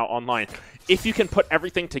ultimate now online. If you can put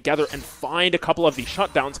everything together and find a couple of these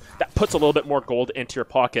shutdowns, that puts a little bit more gold into your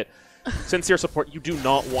pocket. Sincere Support, you do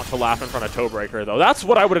not want to laugh in front of Toebreaker, though. That's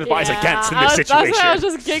what I would advise against in this situation. That's what I was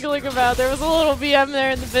just giggling about. There was a little BM there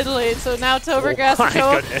in the mid lane, so now Toebreaker has to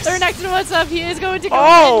go. Renekton, what's up? He is going to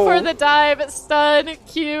go in for the dive, stun,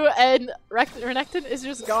 Q, and Renekton is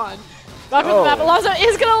just gone. Back on the map, Alonso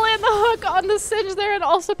is going to land the hook on the Singe there and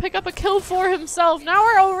also pick up a kill for himself. Now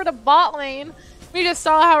we're over to bot lane. We just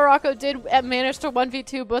saw how Rocco did manage to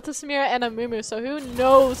 1v2 both the Samira and Amumu, so who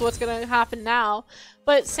knows what's going to happen now.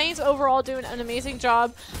 But Saints overall doing an amazing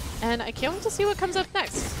job, and I can't wait to see what comes up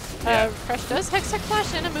next. Fresh does Hextech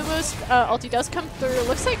Flash, and Amumu's ulti does come through.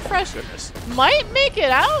 Looks like Fresh might make it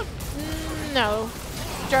out. No.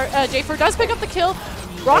 J4 does pick up the kill.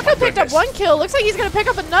 Rocco picked up 1 kill. Looks like he's going to pick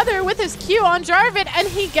up another with his Q on Jarvan, and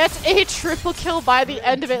he gets a triple kill by the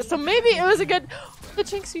end of it. So maybe it was a good... The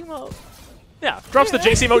Jinx emote. Yeah, drops the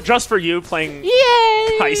Jinx emote just for you, playing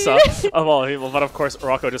Kaisa of all people. But of course,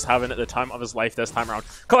 Rocco just having it the time of his life this time around.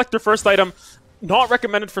 Collect your first item. Not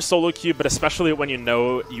recommended for solo queue, but especially when you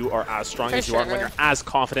know you are as strong as you are, when you're as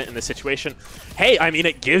confident in the situation. Hey, I mean,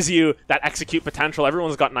 it gives you that execute potential.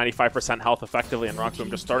 Everyone's got 95% health effectively, and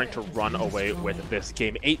Rockboom just starting to run away with this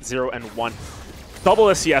game. 8-0-1. Double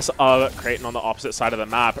SCS of Creighton on the opposite side of the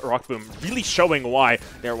map. Rockboom really showing why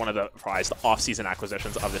they're one of the prized off-season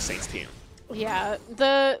acquisitions of the Saints team. Yeah,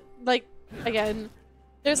 again,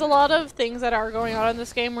 there's a lot of things that are going on in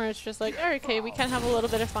this game where it's just like, oh, okay, we can have a little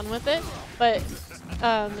bit of fun with it, but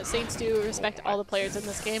Saints do respect all the players in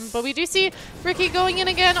this game. But we do see Ricky going in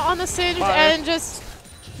again on the Singe and just,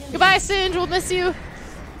 goodbye Singe, we'll miss you.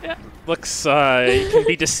 Yeah. Looks can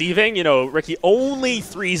be deceiving. You know, Ricky only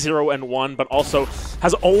 3-0-1, but also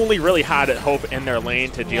has only really had hope in their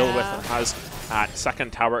lane to deal with, and has at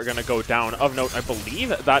second tower going to go down. Of note, I believe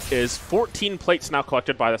that is 14 plates now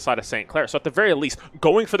collected by the side of St. Clair. So at the very least,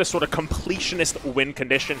 going for this sort of completionist win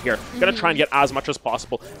condition here. Going to try and get as much as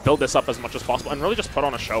possible, build this up as much as possible, and really just put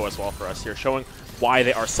on a show as well for us here, showing why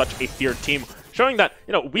they are such a feared team. Showing that,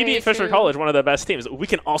 you know, we beat Fisher College, one of the best teams. We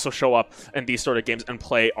can also show up in these sort of games and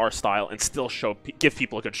play our style and still give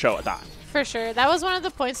people a good show at that. For sure. That was one of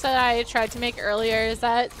the points that I tried to make earlier, is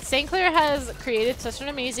that St. Clair has created such an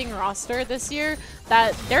amazing roster this year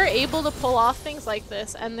that they're able to pull off things like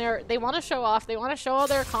this, and they want to show off. They want to show all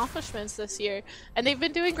their accomplishments this year, and they've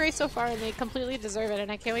been doing great so far, and they completely deserve it, and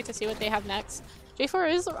I can't wait to see what they have next.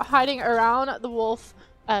 J4 is hiding around the Wolf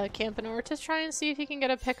camp in order to try and see if he can get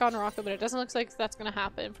a pick on Rocco, but it doesn't look like that's going to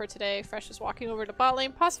happen for today. Fresh is walking over to bot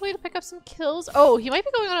lane, possibly to pick up some kills. Oh, he might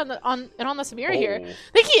be going on the Samira here.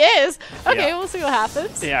 I think he is. Okay, we'll see what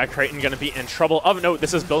happens. Yeah, Creighton going to be in trouble. Of note,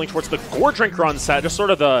 this is building towards the Gore Drinker on set, just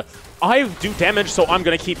sort of the I do damage, so I'm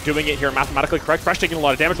going to keep doing it here. Mathematically correct. Fresh taking a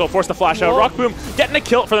lot of damage. They'll force the flash out. Rock Boom getting a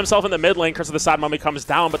kill for themselves in the mid lane because of the Sad Mummy comes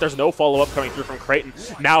down, but there's no follow-up coming through from Creighton.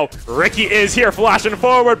 Now, Ricky is here flashing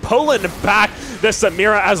forward, pulling back the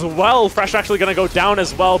Samira as well. Fresh actually going to go down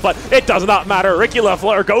as well, but it does not matter. Ricky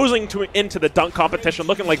LaFleur goes into the dunk competition,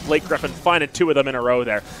 looking like Blake Griffin, finding 2 of them in a row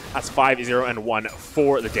there. That's 5-0 and 1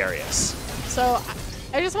 for the Darius. So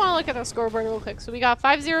I just want to look at the scoreboard real quick. So we got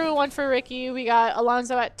 5-0-1 for Ricky. We got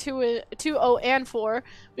Alonso at 2-0 and 4.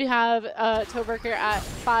 We have Toeberker at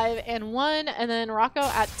 5-1, and then Rocco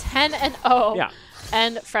at 10-0. Yeah.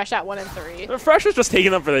 And Fresh at 1-3. Fresh is just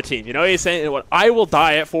taking them for the team. You know, he's saying, "What I will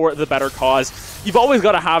die for the better cause." You've always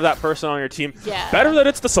got to have that person on your team. Yeah. Better that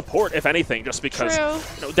it's the support, if anything, just because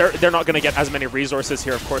True. you know, they're not going to get as many resources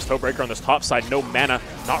here. Of course, Toebreaker on this top side, no mana,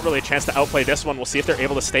 not really a chance to outplay this one. We'll see if they're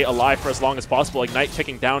able to stay alive for as long as possible. Ignite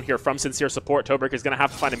ticking down here from Sincere Support. Toebreaker is going to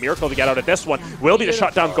have to find a miracle to get out of this one. Will be the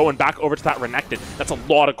shutdown going back over to that Renekton. That's a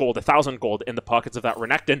lot of gold, 1,000 gold in the pockets of that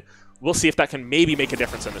Renekton. We'll see if that can maybe make a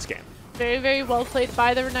difference in this game. Very, very well played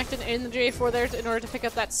by the Renekton and the J4 there in order to pick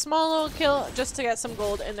up that small little kill just to get some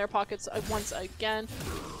gold in their pockets once again.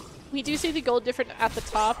 We do see the gold different at the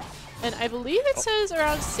top, and I believe it says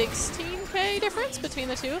around 16k difference between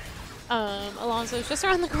the two. Alonso's just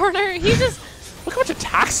around the corner. He just... Look how much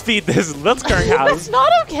attack speed this Blitzcrank has. That's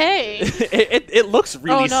not okay. it looks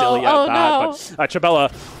really silly at that. But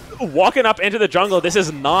Chabella walking up into the jungle. This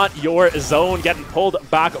is not your zone. Getting pulled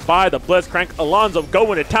back by the Blitzcrank. Alonso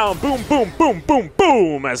going to town. Boom, boom, boom, boom,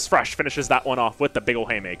 boom. As Fresh finishes that one off with the big ol'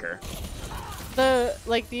 haymaker.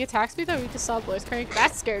 The attack speed that we just saw Blitzcrank,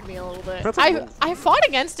 that scared me a little bit. I fought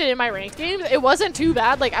against it in my ranked games. It wasn't too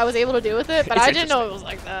bad. Like, I was able to deal with it, but I didn't know it was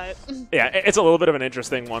like that. Yeah, it's a little bit of an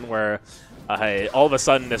interesting one where all of a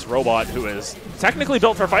sudden this robot, who is technically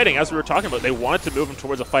built for fighting, as we were talking about, they wanted to move him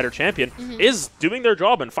towards a fighter champion, is doing their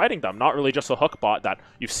job and fighting them. Not really just a hook bot that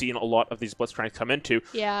you've seen a lot of these Blitzcranks come into.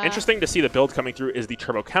 Yeah. Interesting to see the build coming through is the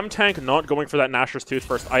Turbo Chem Tank, not going for that Gnasher's Tooth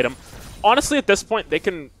first item. Honestly, at this point, they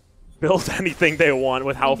can build anything they want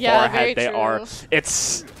with how far ahead they are.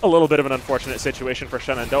 It's a little bit of an unfortunate situation for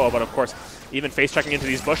Shenandoah, but of course, even face checking into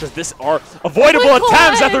these bushes, this are avoidable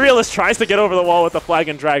attempts as the Realist tries to get over the wall with the flag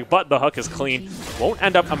and drag, but the hook is clean. Won't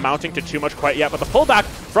end up amounting to too much quite yet, but the pullback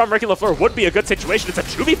from Ricky LaFleur would be a good situation. It's a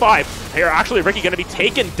 2v5. Here, actually, Ricky going to be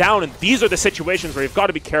taken down, and these are the situations where you've got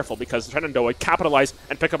to be careful because Shenandoah capitalize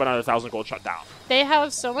and pick up another 1,000 gold shutdown. They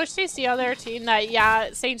have so much CC on their team that, yeah,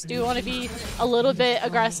 Saints do want to be a little bit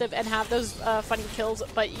aggressive and have those funny kills,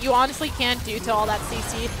 but you honestly can't do to all that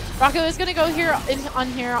CC. Rocco is going to go here on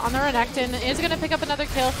the Renekton, is going to pick up another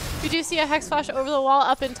kill. We do see a Hex Flash over the wall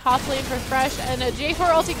up in top lane for Fresh, and a J4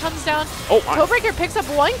 ulti comes down. Toebreaker picks up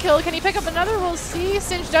 1 kill. Can he pick up another? We'll see.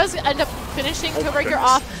 Singe does end up finishing Toebreaker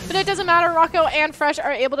off, but it doesn't matter. Rocco and Fresh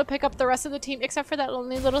are able to pick up the rest of the team, except for that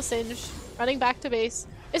lonely little Singe running back to base.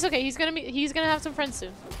 It's okay. He's gonna have some friends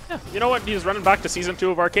soon. Yeah. You know what? He's running back to Season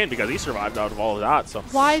 2 of Arcane because he survived out of all of that. So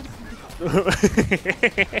why?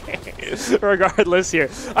 Regardless here,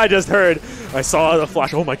 I saw the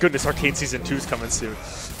flash. Oh my goodness, Arcane Season 2 is coming soon.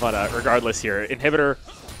 But regardless here, Inhibitor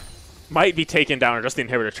might be taken down, or just the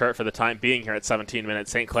Inhibitor chart for the time being here at 17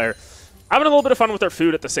 minutes. St. Clair having a little bit of fun with their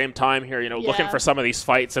food at the same time here, you know, looking for some of these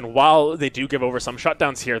fights. And while they do give over some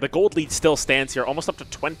shutdowns here, the gold lead still stands here, almost up to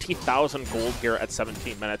 20,000 gold here at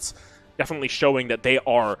 17 minutes. Definitely showing that they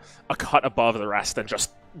are a cut above the rest and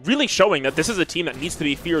just really showing that this is a team that needs to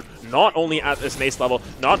be feared not only at this NACE level,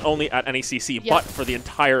 not only at NACC, but for the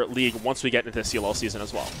entire league once we get into the CLL season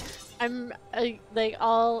as well. I'm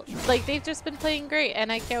they've just been playing great,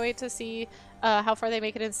 and I can't wait to see how far they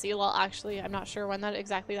make it in CLL. Actually, I'm not sure when that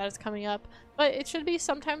is coming up, but it should be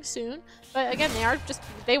sometime soon. But again,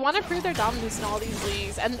 they want to prove their dominance in all these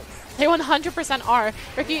leagues, and they 100% are.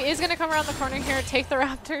 Ricky is going to come around the corner here, take the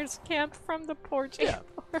Raptors camp from the poor J4.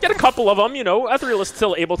 Get a couple of them, you know. Ethereal is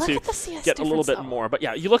still able to get a little bit more. But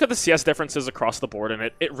yeah, you look at the CS differences across the board, and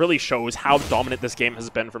it really shows how dominant this game has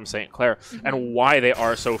been from St. Clair and why they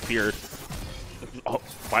are so feared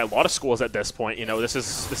by a lot of schools at this point. You know, this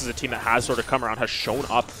is a team that has sort of come around, has shown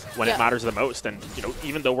up when it matters the most. And, you know,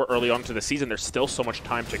 even though we're early on to the season, there's still so much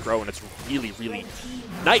time to grow, and it's really, really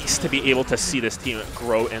nice to be able to see this team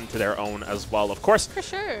grow into their own as well. Of course, for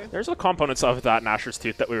sure, there's the components of that Gnasher's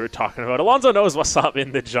Tooth that we were talking about. Alonso knows what's up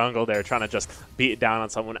in the jungle there, trying to just beat down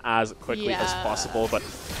on someone as quickly as possible. But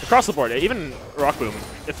across the board, even Rock Boom,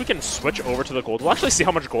 if we can switch over to the gold, we'll actually see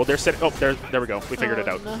how much gold they're sitting. Oh, there we go. We figured it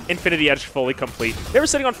out. No. Infinity Edge fully complete. They were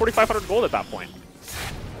sitting on 4,500 gold at that point.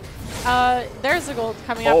 There's the gold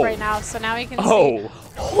coming up right now, so now we can see.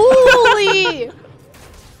 Holy!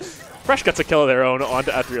 Fresh gets a kill of their own onto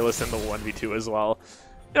Etherealist in the 1v2 as well.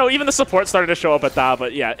 you know, even the support started to show up at that,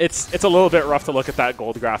 but yeah, it's a little bit rough to look at that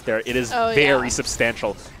gold graph there. It is very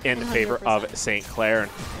substantial in 100%. Favor of St. Clair.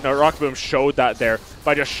 And you know, Rockboom showed that there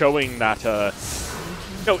by just showing that,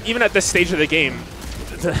 you know, even at this stage of the game,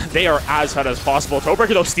 they are as fed as possible.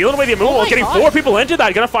 Toebricker, though, stealing away the immovable, getting 4 people into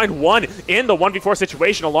that. Going to find 1 in the 1v4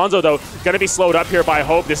 situation. Alonso, though, going to be slowed up here by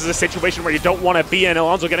Hope. This is a situation where you don't want to be in.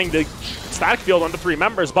 Alonso getting the static field on the 3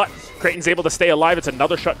 members, but Creighton's able to stay alive. It's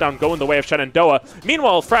another shutdown going the way of Shenandoah.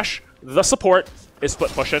 Meanwhile, Fresh, the support, is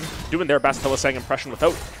split pushing, doing their best Hylissang impression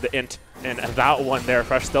without the int. And that one there,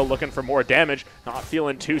 Fresh still looking for more damage. Not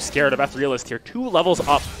feeling too scared of Etherealist here. 2 levels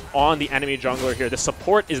up on the enemy jungler here. The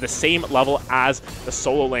support is the same level as the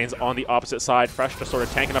solo lanes on the opposite side. Fresh just sort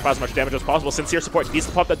of tanking up as much damage as possible. Sincere support needs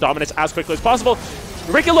to pop that dominance as quickly as possible.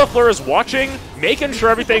 Ricky LaFleur is watching, making sure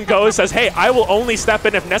everything goes, says, hey, I will only step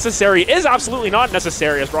in if necessary. Is absolutely not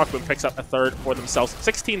necessary as Rockboom picks up a 3rd for themselves.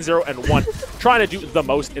 16-0-1, trying to do the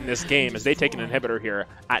most in this game as they take an inhibitor here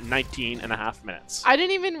at 19.5 minutes. I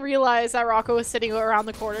didn't even realize that Rocco was sitting around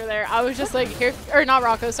the corner there. I was just like, here, or not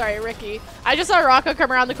Rocco, sorry, Ricky. I just saw Rocco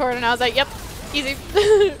come around the corner and I was like, yep, easy.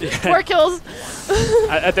 4 kills.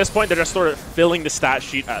 At this point, they're just sort of filling the stat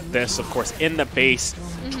sheet at this, of course, in the base.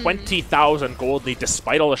 20,000 gold lead,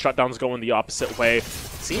 despite all the shutdowns going the opposite way.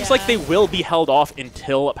 Seems like they will be held off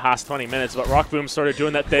until past 20 minutes, but Rockboom started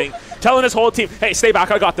doing that thing, telling his whole team, hey, stay back,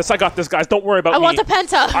 I got this, guys, don't worry about me. I want the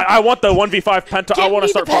penta. I want the 1v5 penta. I want to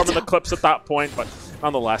start farming penta. the clips at that point, but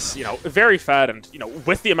nonetheless, you know, very fed, and, you know,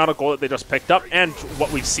 with the amount of gold that they just picked up and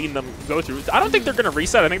what we've seen them go through, I don't think they're going to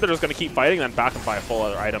reset. I think they're just going to keep fighting and then back and buy a full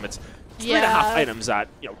other item. It's 3.5 items at,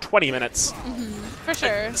 you know, 20 minutes. For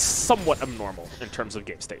sure. Somewhat abnormal in terms of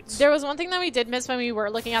game states. There was one thing that we did miss when we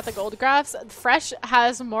were looking at the gold graphs. Fresh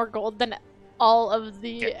has more gold than all of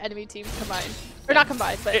the enemy teams combined. Or not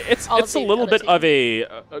combined, but it's a little bit of a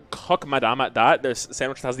cook madame at that. There's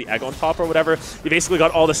sandwich that has the egg on top or whatever. You basically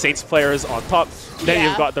got all the Saints players on top. Then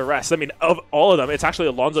you've got the rest. I mean, of all of them, it's actually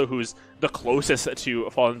Alonso who's the closest to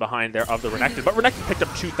falling behind there of the Renekton. But Renekton picked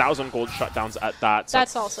up 2,000 gold shutdowns at that. So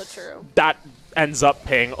that's also true. That ends up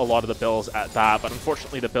paying a lot of the bills at that, but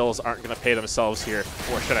unfortunately the bills aren't going to pay themselves here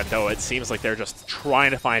for Shenandoah. It seems like they're just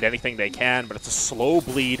trying to find anything they can, but it's a slow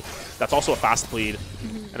bleed. That's also a fast bleed,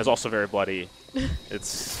 and it's also very bloody.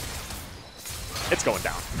 It's going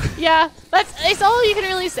down. Yeah, it's all you can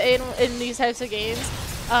really say in these types of games.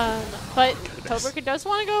 But Toebricker does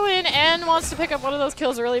want to go in and wants to pick up one of those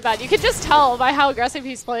kills really bad. You can just tell by how aggressive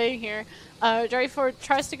he's playing here. Ford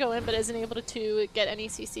tries to go in but isn't able to get any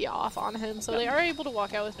CC off on him, so they are able to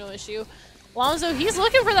walk out with no issue. Alonso, he's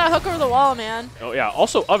looking for that hook over the wall, man. Oh yeah,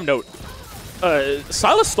 also of note,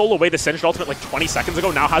 Silas stole away the Singed ultimate like 20 seconds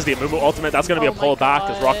ago, now has the Amumu ultimate. That's going to be a pullback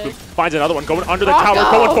as Rockboom finds another one, going under the tower,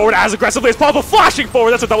 going forward as aggressively as possible, flashing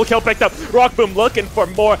forward. That's a double kill picked up. Rockboom looking for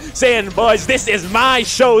more, saying, boys, this is my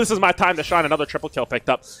show. This is my time to shine. Another triple kill picked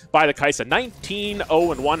up by the Kaisa.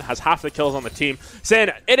 19-0-1, has half the kills on the team,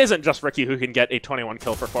 saying it isn't just Ricky who can get a 21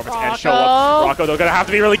 kill performance and show up. Rocco, though, going to have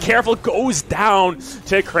to be really careful. Goes down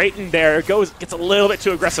to Creighton there. Gets a little bit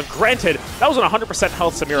too aggressive. Granted, that was an 100%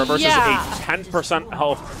 health Samira versus a 10%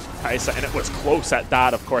 health Kaisa, and it was close at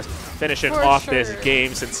that, of course. Finishing off this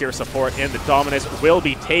game, Sincere support in the dominance will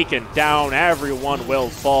be taken down. Everyone will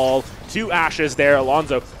fall to ashes there.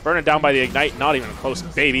 Alonso burning down by the Ignite, not even close,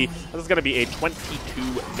 baby. This is going to be a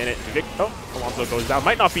 22-minute victory. Oh, Alonso goes down.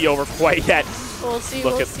 Might not be over quite yet. We'll see,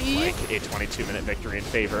 like a 22-minute victory in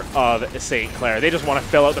favor of St. Clair. They just want to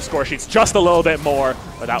fill out the score sheets just a little bit more,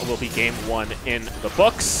 but that will be game 1 in the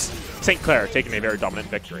books. St. Clair taking a very dominant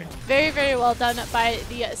victory. Very, very well done by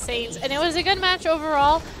the Saints. And it was a good match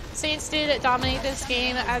overall. Saints did dominate this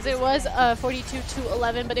game as it was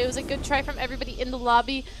 42-11, but it was a good try from everybody in the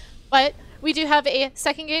lobby. But we do have a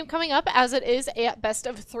second game coming up as it is a best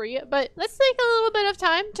of 3. But let's take a little bit of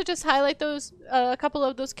time to just highlight those a couple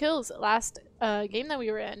of those kills last game that we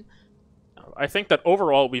were in. I think that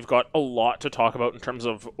overall we've got a lot to talk about in terms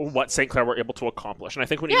of what St. Clair were able to accomplish. And I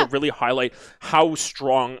think we need to really highlight how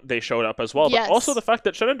strong they showed up as well. But also the fact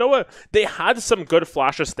that Shenandoah, they had some good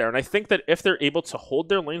flashes there. And I think that if they're able to hold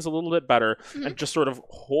their lanes a little bit better and just sort of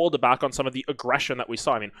hold back on some of the aggression that we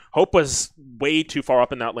saw. I mean, Hope was way too far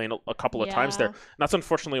up in that lane a couple of times there. And that's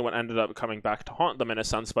unfortunately what ended up coming back to haunt them in a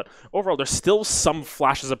sense. But overall, there's still some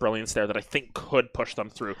flashes of brilliance there that I think could push them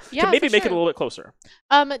through to maybe make it a little bit closer.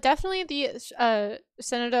 Definitely the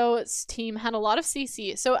Shenandoah's team had a lot of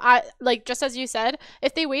CC. So just as you said,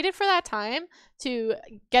 if they waited for that time to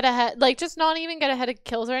get ahead, like just not even get ahead of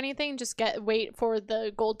kills or anything, just wait for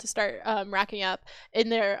the gold to start racking up in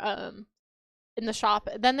their in the shop.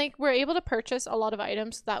 Then they were able to purchase a lot of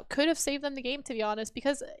items that could have saved them the game, to be honest,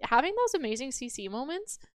 because having those amazing CC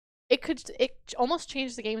moments, it almost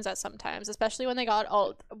changed the games at sometimes, especially when they got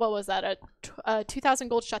what was that, 2,000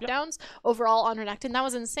 gold shutdowns overall on Renekton. That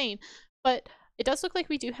was insane. But it does look like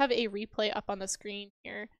we do have a replay up on the screen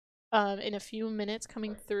here in a few minutes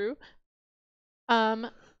coming through.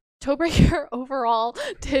 Toebreaker overall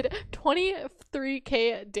did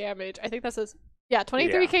 23k damage. I think that's his. Yeah,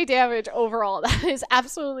 23k damage overall. That is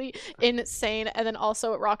absolutely insane. And then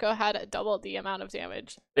also Rocco had double the amount of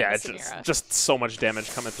damage. Yeah, it's just so much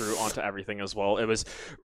damage coming through onto everything as well. It was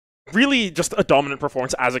really just a dominant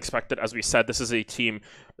performance as expected. As we said, this is a team,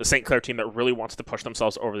 the St. Clair team, that really wants to push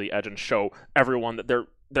themselves over the edge and show everyone that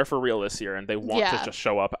they're for real this year, and they want to just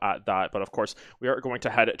show up at that. But of course, we are going to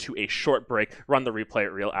head to a short break, run the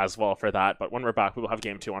replay reel as well for that. But when we're back, we will have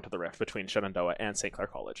game 2 onto the Rift between Shenandoah and St. Clair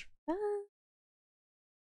College.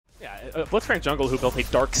 Yeah, Blitzcrank Jungle, who built a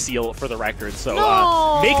Dark Seal for the record, so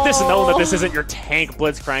make this known that this isn't your tank,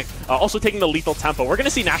 Blitzcrank. Also taking the lethal tempo. We're going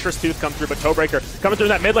to see Nashor's Tooth come through, but Toebreaker coming through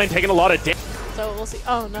that mid lane, taking a lot of damage. So we'll see.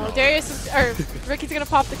 Oh no, Darius is, or Ricky's gonna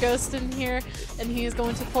pop the ghost in here, and he's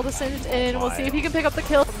going to pull the Singe in. We'll see if he can pick up the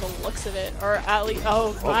kill from the looks of it, or at least.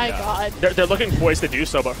 Oh my god. They're looking poised to do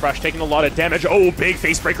so, but Fresh taking a lot of damage. Oh, big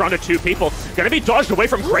face breaker onto 2 people. Gonna be dodged away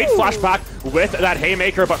from. Great flashback with that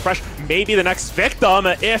haymaker, but Fresh may be the next victim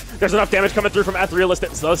if there's enough damage coming through from Etherealist.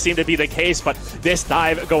 It does seem to be the case, but this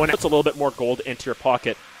dive going puts a little bit more gold into your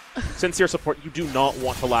pocket. Sincere support, you do not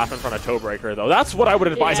want to laugh in front of Toebreaker, though. That's what I would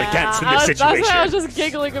advise against in this situation. That's what I was just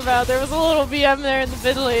giggling about. There was a little BM there in the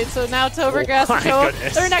mid lane, so now Toebreaker has to go.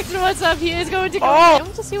 They're next to what's up. He is going to go.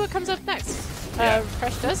 We'll see what comes up next.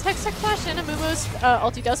 Fresh does Hextech Flash in. Amumo's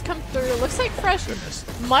ulti does come through. Looks like Fresh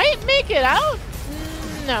might make it out.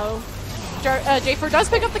 No. J4 does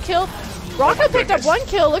pick up the kill. Rocco picked up 1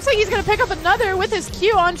 kill. Looks like he's going to pick up another with his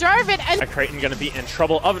Q on Jarvan. And Creighton going to be in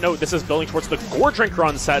trouble. Of note, this is building towards the Gore Drink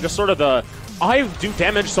run set. Just sort of the, I do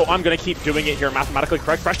damage, so I'm going to keep doing it here. Mathematically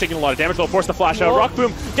correct. Fresh taking a lot of damage. They'll force the flash out. Rock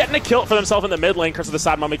Boom getting a kill for themselves in the mid lane because of the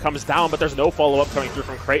Sad Mummy comes down, but there's no follow-up coming through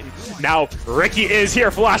from Creighton. Now, Ricky is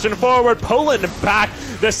here flashing forward, pulling back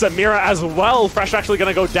the Samira as well. Fresh actually going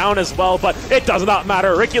to go down as well, but it does not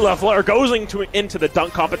matter. Ricky LaFleur goes into the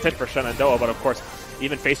dunk competition for Shenandoah, but of course,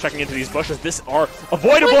 even face-checking into these bushes. These are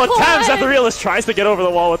avoidable attempts. Etherealist tries to get over the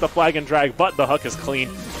wall with the flag and drag, but the hook is clean.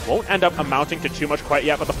 Won't end up amounting to too much quite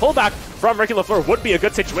yet, but the pullback from Ricky LaFleur would be a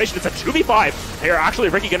good situation. It's a 2v5. Here, actually,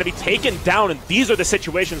 Ricky going to be taken down, and these are the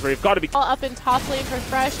situations where you've got to be... All up in top lane for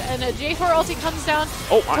Fresh, and a J4 ulti comes down.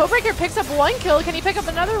 Toebreaker picks up 1 kill. Can he pick up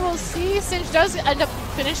another? We'll see. Singe does end up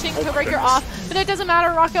finishing Toebreaker off, but it doesn't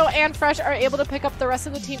matter. Rocco and Fresh are able to pick up the rest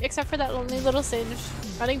of the team, except for that lonely little Singe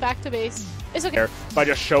running back to base. It's okay. By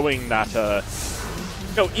just showing that,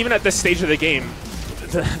 even at this stage of the game,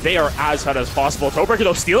 they are as hot as possible. Toebreaker,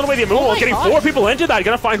 though, stealing away the Amumu, getting 4 people into that.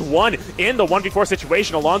 Gonna find 1 in the 1v4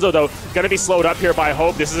 situation. Alonso, though, gonna be slowed up here by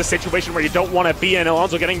Hope. This is a situation where you don't want to be in.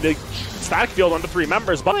 Alonso getting the static field on the 3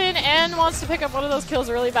 members. But and wants to pick up one of those kills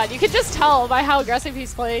really bad. You can just tell by how aggressive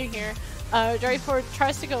he's playing here. J4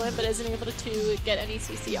 tries to go in, but isn't able to get any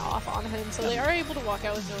CC off on him, so they are able to walk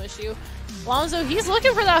out with no issue. Alonso, he's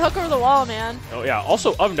looking for that hook over the wall, man. Oh yeah,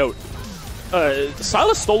 also of note,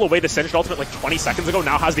 Silas stole away the Singed ultimate like 20 seconds ago,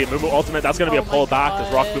 now has the Amumu ultimate. That's going to be a pullback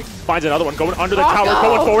as Rock Boom finds another one, going under the tower,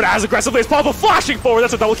 going forward as aggressively as possible, flashing forward.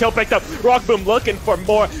 That's a double kill picked up. Rock Boom looking for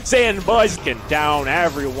more, saying buzz down,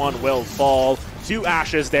 everyone will fall. 2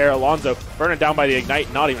 ashes there. Alonso burning down by the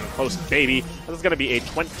Ignite, not even close, baby. This is going to be a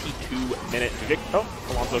 22-minute victory. Oh,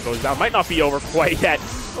 Alonso goes down. Might not be over quite yet.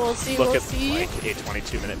 We'll see, Like a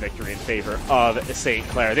 22-minute victory in favor of St.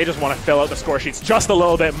 Clair. They just want to fill out the score sheets just a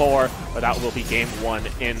little bit more, but that will be game 1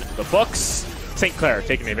 in the books. St. Clair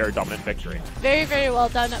taking a very dominant victory. Very, very well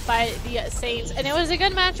done by the Saints. And it was a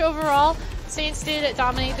good match overall. Saints did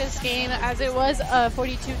dominate this game as it was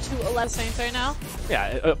 42-11 Saints right now.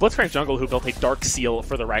 Yeah, Blitzcrank Jungle, who built a Dark Seal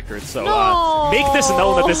for the record, so make this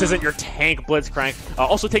known that this isn't your tank, Blitzcrank.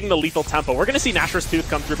 Also taking the lethal tempo. We're going to see Nashor's Tooth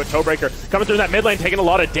come through, but Toebreaker coming through that mid lane, taking a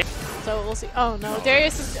lot of damage. So we'll see. Oh no,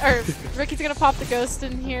 Darius is, or Ricky's gonna pop the ghost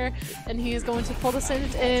in here, and he's going to pull the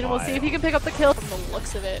Singe in. We'll see if he can pick up the kill from the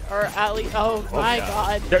looks of it, or at least. Oh my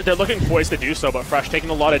god. They're looking poised to do so, but Fresh taking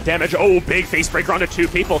a lot of damage. Oh, big face breaker onto 2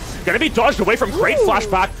 people. Gonna be dodged away from. Great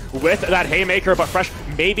flashback with that haymaker, but Fresh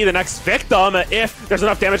may be the next victim if there's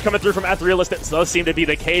enough damage coming through from Etherealist. It does seem to be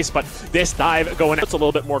the case, but this dive going puts a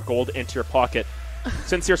little bit more gold into your pocket.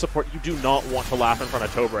 Sincere support, you do not want to laugh in front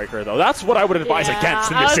of Toebreaker, though. That's what I would advise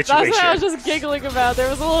against in this situation. That's what I was just giggling about. There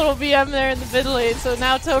was a little BM there in the mid lane, so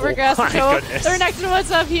now Toebreaker has to go. They're next to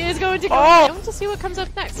what's up. He is going to go. We'll see what comes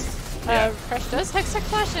up next. Fresh does Hextech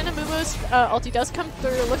Flash and Amumu's ulti does come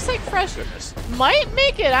through. Looks like Fresh might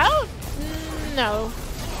make it out. No.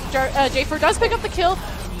 J4 does pick up the kill.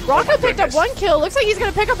 Rocco picked up one kill. Looks like he's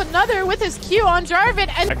going to pick up another with his Q on Jarvan.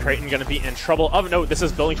 And Creighton going to be in trouble. Of note, this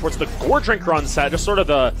is building towards the Gore Drink run set. Just sort of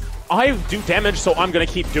the, I do damage, so I'm going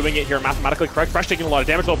to keep doing it here. Mathematically correct. Fresh taking a lot of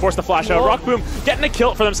damage. They'll force the flash out. Rock Boom getting a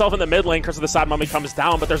kill for themselves in the mid lane because of the Sad Mummy comes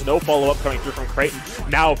down, but there's no follow-up coming through from Creighton.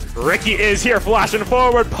 Now, Ricky is here flashing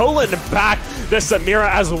forward, pulling back the Samira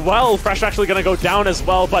as well. Fresh actually going to go down as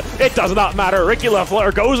well, but it does not matter. Ricky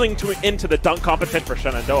LaFleur goes into the dunk competent for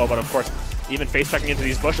Shenandoah, but of course, even face-checking into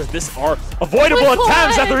these bushes. This are avoidable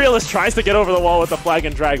attempts that the Realist tries to get over the wall with the flag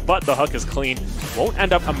and drag, but the hook is clean. Won't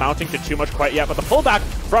end up amounting to too much quite yet, but the pullback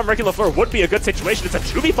from Ricky LaFleur would be a good situation. It's a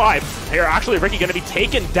 2v5. Here, actually, Ricky going to be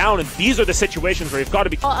taken down, and these are the situations where you've got to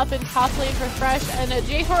be... All up in top lane for Fresh, and a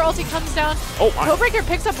J4 ulti comes down. Oh, Codebreaker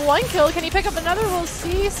picks up one kill. Can he pick up another? We'll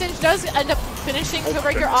see. Singe does end up finishing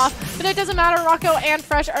Codebreaker off, but it doesn't matter. Rocco and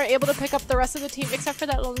Fresh are able to pick up the rest of the team, except for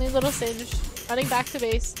that lonely little Singe running back to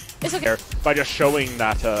base. It's okay. By just showing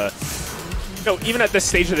that, even at this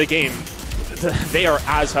stage of the game, they are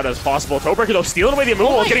as fed as possible. Codebreaker, though, stealing away the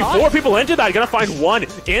Amumu, getting 4 people into that. Gonna find one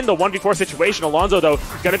in the 1v4 situation. Alonso, though,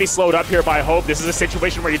 gonna be slowed up here by Hope. This is a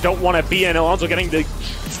situation where you don't want to be in. Alonso getting the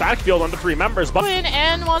static field on the 3 members. But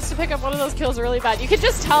and wants to pick up one of those kills really bad. You can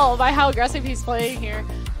just tell by how aggressive he's playing here.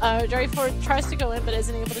 Jerry Ford tries to go in, but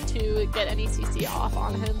isn't able to get any CC off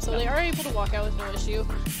on him, so they are able to walk out with no issue.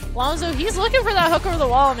 Alonso, he's looking for that hook over the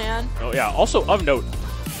wall, man. Oh yeah, also of note,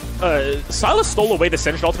 Silas stole away the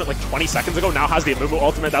Singed ultimate like 20 seconds ago, now has the Amumu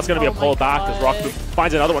ultimate. That's going to be a pull back as Rock Boom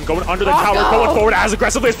finds another one, going under the tower, going forward as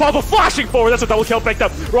aggressively as possible, flashing forward. That's a double kill picked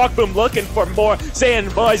up. Rock Boom looking for more, saying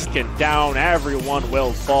buzz down, everyone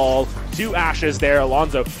will fall. 2 ashes there.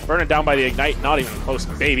 Alonso burning down by the Ignite, not even close,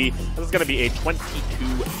 baby. This is going to be a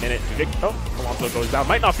 22-minute victory. Oh, Alonso goes down.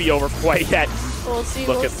 Might not be over quite yet. We'll see,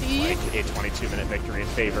 Looking like a 22-minute victory in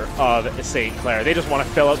favor of St. Clair. They just want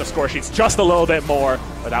to fill out the score sheets just a little bit more,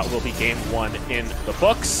 but that will be game 1 in the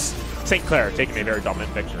books. St. Clair taking a very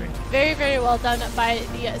dominant victory. Very, very well done by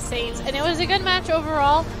the Saints, and it was a good match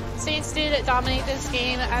overall. Saints did dominate this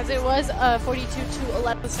game as it was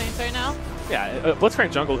 42-11 Saints right now. Yeah,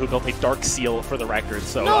 Blitzcrank Jungle, who built a Dark Seal for the record,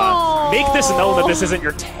 so make this known that this isn't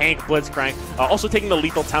your tank, Blitzcrank. Also taking the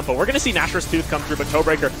lethal tempo. We're going to see Nashor's Tooth come through, but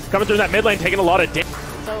Codebreaker coming through that mid lane, taking a lot of damage.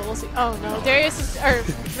 So we'll see. Oh no,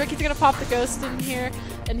 Ricky's going to pop the Ghost in here,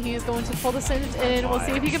 and he's going to pull the Singe in. We'll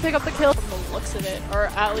see if he can pick up the kill from the looks of it, or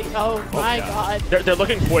at least, oh my god. They're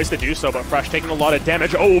looking poised to do so, but Fresh taking a lot of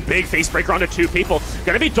damage. Oh, big face breaker onto 2 people.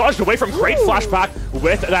 Going to be dodged away from great flashback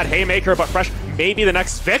with that Haymaker, but Fresh may be the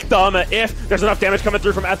next victim if there's enough damage coming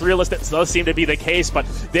through from Etherealist. It does seem to be the case, but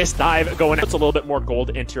this dive going puts a little bit more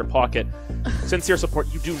gold into your pocket. Sincere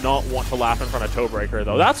support, you do not want to laugh in front of Codebreaker,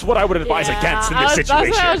 though. That's what I would advise against in this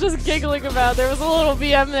situation. That's what I was just giggling about. There was a little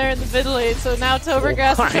BM there in the mid lane, so now Codebreaker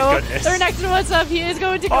has to go. They're next to what's up. He is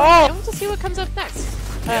going to go in to see what comes up next.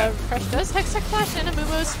 Fresh does Hextech Flash, and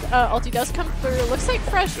Amumu's ulti does come through. Looks like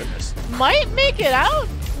Fresh might make it out.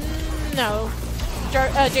 No.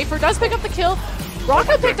 J4 does pick up the kill.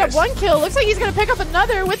 Rocco picked up one kill. Looks like he's going to pick up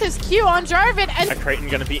another with his Q on Jarvan. And Creighton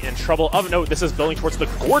going to be in trouble. Of note, this is building towards the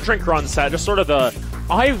Gore Drink run set. Just sort of the,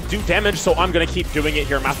 I do damage, so I'm going to keep doing it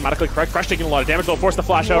here. Mathematically correct. Fresh taking a lot of damage. They'll force the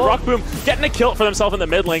flash out. Rock Boom getting a kill for themselves in the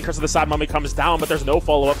mid lane because of the Sad Mummy comes down, but there's no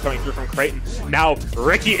follow-up coming through from Creighton. Now,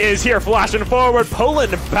 Ricky is here flashing forward,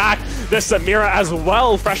 pulling back the Samira as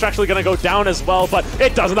well. Fresh actually going to go down as well, but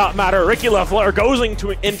it does not matter. Ricky LaFleur goes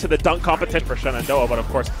into the dunk competent for Shenandoah, but of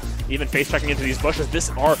course, even face-checking into these bushes. This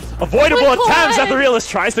are avoidable attempts that the Realist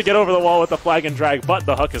tries to get over the wall with the flag and drag, but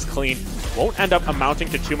the hook is clean. Won't end up amounting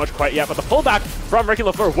to too much quite yet, but the pullback from Ricky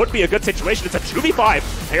LaFleur would be a good situation. It's a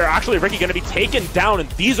 2v5. Here, actually, Ricky going to be taken down, and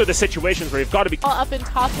these are the situations where you've got to be... All up in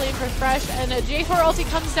top lane for Fresh, and a J4 ulti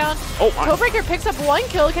comes down. Codebreaker picks up one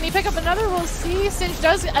kill. Can he pick up another? We'll see. Singe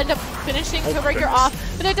does end up finishing Codebreaker off,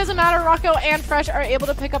 but it doesn't matter. Rocco and Fresh are able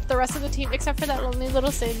to pick up the rest of the team, except for that lonely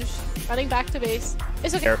little Singe running back to base.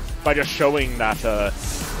 It's okay. By just showing that,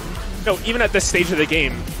 even at this stage of the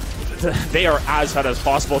game, they are as fed as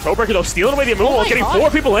possible. Codebreaker, though, stealing away the Amumu, getting 4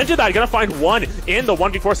 people into that. Gonna find one in the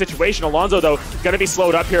 1v4 situation. Alonso, though, gonna be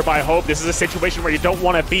slowed up here by Hope. This is a situation where you don't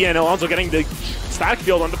want to be in. Alonso getting the static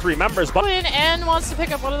field on the 3 members. But and wants to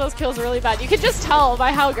pick up one of those kills really bad. You can just tell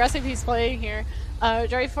by how aggressive he's playing here.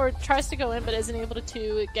 Jerry Ford tries to go in, but isn't able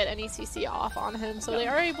to get any CC off on him, so they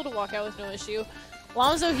are able to walk out with no issue.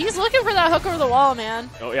 Alonso, he's looking for that hook over the wall, man.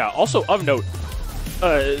 Oh yeah, also of note,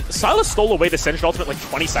 Silas stole away the Singed ultimate like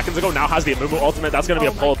 20 seconds ago, now has the Amumu ultimate. That's going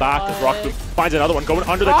to be a pull back as Rockboom finds another one, going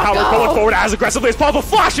under the tower, going forward as aggressively as possible,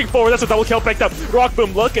 flashing forward. That's a double kill picked up.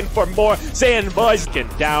 Rockboom looking for more, saying buzz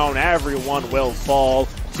down, everyone will fall.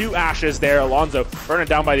 2 ashes there. Alonso burning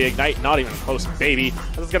down by the Ignite, not even close, baby.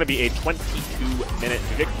 This is going to be a 22-minute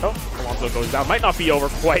victory. Oh, Alonso goes down. Might not be over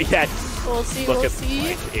quite yet. We'll see, Look we'll at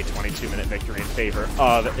see. a 22-minute victory in favor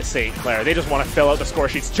of St. Clair. They just want to fill out the score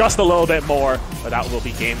sheets just a little bit more, but that will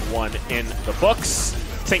be game 1 in the books.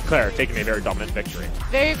 St. Clair taking a very dominant victory.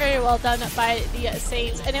 Very, very well done by the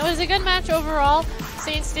Saints. And it was a good match overall.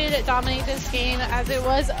 Saints did dominate this game as it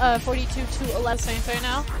was 42-11 Saints right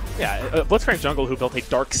now. Yeah, Blitzcrank Jungle, who built a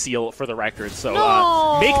Dark Seal for the record, so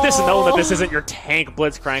No! make this known that this isn't your tank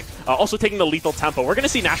Blitzcrank. Also taking the lethal tempo. We're going to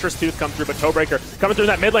see Nashor's Tooth come through, but Toebreaker coming through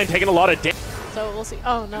that mid lane, taking a lot of damage. So we'll see.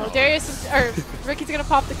 Oh no, Darius is, or Ricky's gonna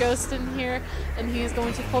pop the ghost in here, and he's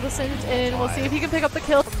going to pull the Singe in. We'll see if he can pick up the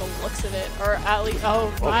kill from the looks of it, or at least.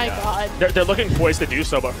 Oh my god. They're looking poised to do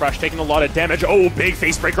so, but Fresh taking a lot of damage. Oh, big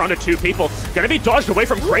face breaker onto 2 people. Gonna be dodged away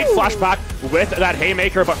from great flashback with that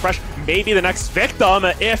haymaker, but Fresh may be the next victim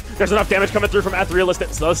if there's enough damage coming through from Etherealist.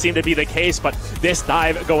 It does seem to be the case, but this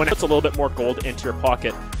dive going puts a little bit more gold into your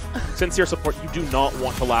pocket. Sincere support, you do not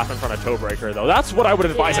want to laugh in front of Toebreaker, though. That's what I would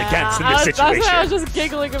advise against in this situation. That's what I was just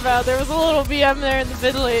giggling about. There was a little BM there in the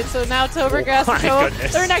mid lane, so now Toebreaker has to go.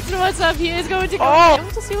 Their next what's up. He is going to go. And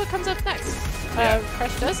we'll just see what comes up next.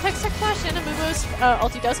 Fresh does Hextech Flash, and Amumu's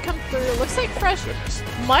ulti does come through. Looks like Fresh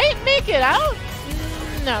might make it out.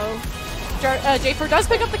 No. J4 does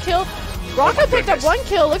pick up the kill. Rocco picked up 1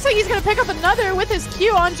 kill. Looks like he's going to pick up another with his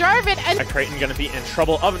Q on Jarvan. And Creighton going to be in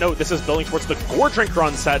trouble. Of note, this is building towards the Gore Drink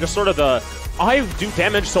run set. Just sort of the, I do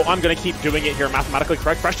damage, so I'm going to keep doing it here. Mathematically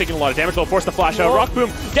correct. Fresh taking a lot of damage. They'll force the flash out.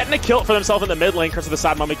 Rockboom getting a kill for themselves in the mid lane. Curse of the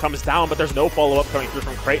Sad Mummy comes down, but there's no follow-up coming through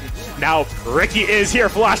from Creighton. Now, Ricky is here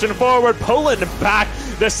flashing forward, pulling back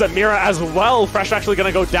the Samira as well. Fresh actually going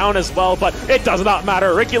to go down as well, but it does not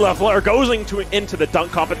matter. Ricky LaFleur goes into the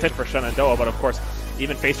dunk competition for Shenandoah, but of course,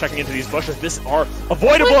 even face checking into these bushes. This are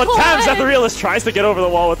avoidable attempts. Etherealist tries to get over the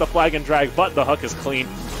wall with the flag and drag, but the hook is clean.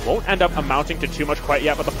 Won't end up amounting to too much quite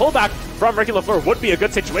yet, but the pullback from Ricky LaFleur would be a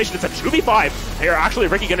good situation. It's a 2v5. Here, actually,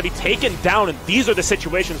 Ricky going to be taken down, and these are the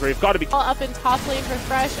situations where you've got to be all up in top lane for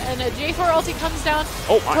Fresh, and a J4 ulti comes down.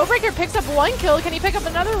 Toebreaker picks up 1 kill. Can he pick up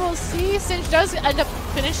another? We'll see. Singe does end up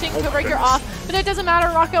finishing Toebreaker off, but it doesn't matter.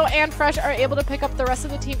 Rocco and Fresh are able to pick up the rest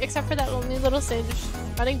of the team, except for that lonely little Singe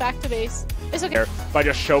running back to base. It's okay. By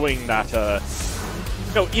just showing that,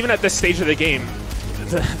 even at this stage of the game,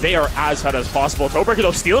 they are as hot as possible. Toebreaker,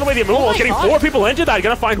 though, stealing away the Amumu, getting 4 people into that.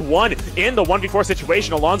 Gonna find 1 in the 1v4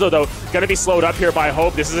 situation. Alonso, though, gonna be slowed up here by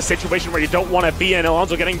Hope. This is a situation where you don't want to be in.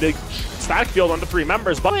 Alonso getting the static field on the 3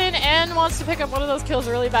 members. But and wants to pick up one of those kills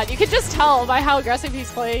really bad. You can just tell by how aggressive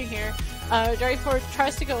he's playing here. Jerry Ford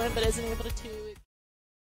tries to go in, but isn't able to.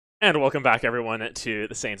 And welcome back, everyone, to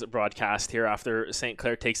the Saints broadcast here after St.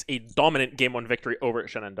 Clair takes a dominant Game 1 victory over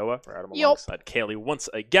Shenandoah. We're Adam alongside Kaylee once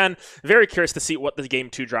again. Very curious to see what the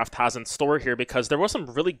Game 2 draft has in store here, because there were some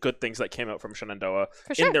really good things that came out from Shenandoah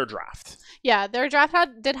in their draft. Yeah, their draft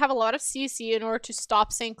did have a lot of CC in order to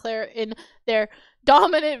stop St. Clair in their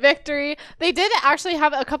dominant victory. They did actually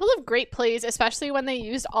have a couple of great plays, especially when they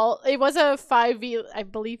used it was a 5v, I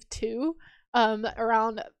believe, 2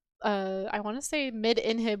 around I want to say mid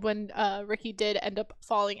inhib when Ricky did end up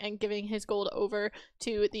falling and giving his gold over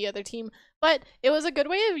to the other team. But it was a good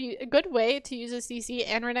way to use a CC,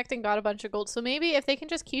 and Renekton got a bunch of gold. So maybe if they can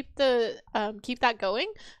just keep that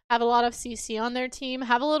going, have a lot of CC on their team,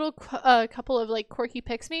 have a little couple of like quirky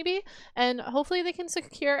picks maybe, and hopefully they can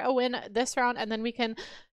secure a win this round, and then we can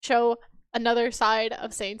show another side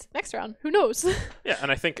of Saints next round. Who knows? Yeah, and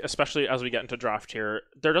I think especially as we get into draft here,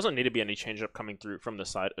 there doesn't need to be any change up coming through from the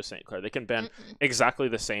side of St. Clair. They can ban exactly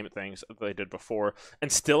the same things that they did before and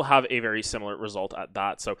still have a very similar result at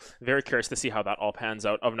that. So very curious to see how that all pans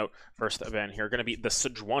out. Of note, first ban here going to be the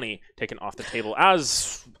Sejuani taken off the table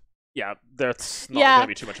as... Yeah, that's not going to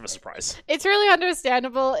be too much of a surprise. It's really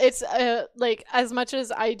understandable. It's like, as much as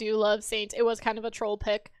I do love Saints, it was kind of a troll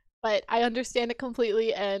pick, but I understand it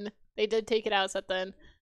completely, and they did take it out at then.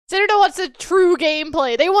 Shenandoah wants the true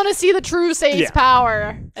gameplay. They want to see the true Saints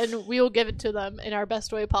power, and we will give it to them in our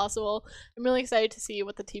best way possible. I'm really excited to see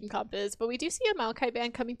what the team comp is, but we do see a Maokai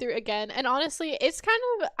ban coming through again, and honestly, it's kind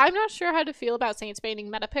of, I'm not sure how to feel about Saints banning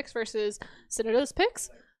meta picks versus Shenandoah's picks,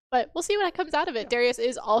 but we'll see what comes out of it. Darius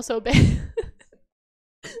is also banned.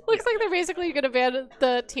 Looks like they're basically going to ban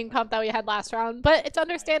the team comp that we had last round, but it's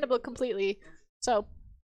understandable completely. So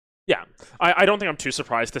Yeah, I don't think I'm too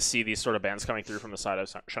surprised to see these sort of bans coming through from the side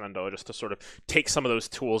of Shenandoah, just to sort of take some of those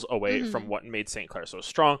tools away from what made St. Clair so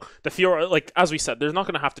strong. The Fiora, like, as we said, they're not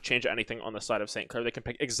going to have to change anything on the side of St. Clair. They can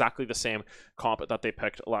pick exactly the same comp that they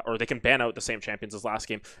picked, or they can ban out the same champions as last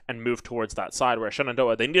game and move towards that side, where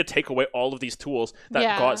Shenandoah, they need to take away all of these tools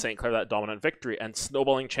that got St. Clair that dominant victory, and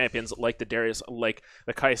snowballing champions like the Darius, like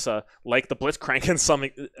the Kaisa, like the Blitzcrank in some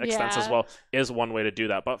extents as well, is one way to do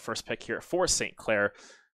that. But first pick here for St. Clair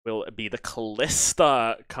will be the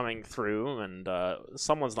Callista coming through, and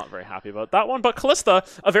someone's not very happy about that one. But Callista,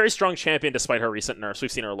 a very strong champion despite her recent nerfs.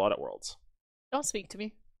 We've seen her a lot at Worlds. Don't speak to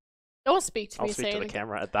me. Don't speak to me. I'll speak to the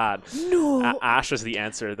camera at that. No. Ash is the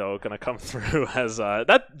answer, though, going to come through as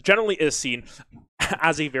that generally is seen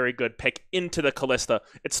as a very good pick into the Callista.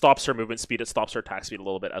 It stops her movement speed. It stops her attack speed a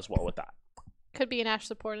little bit as well with that. Could be an Ash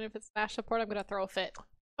support, and if it's an Ash support, I'm going to throw a fit.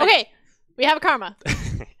 Okay, we have a Karma.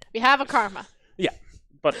 We have a Karma. Yeah.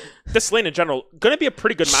 But this lane in general, going to be a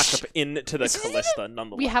pretty good matchup into the Callista,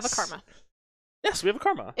 nonetheless. We have a Karma. Yes, we have a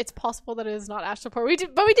Karma. It's possible that it is not Ash support.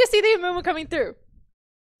 But we do see the Amumu coming through.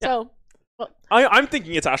 Yeah. So, well, I'm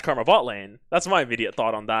thinking it's Ash Karma bot lane. That's my immediate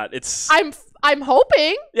thought on that. I'm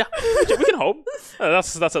hoping. Yeah, we can hope.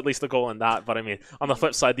 That's at least the goal in that. But I mean, on the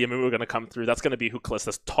flip side, the Amumu are going to come through. That's going to be who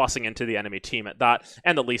Callista's tossing into the enemy team at that,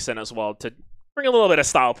 and the Lee Sin as well to bring a little bit of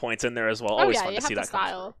style points in there as well. Always fun to see that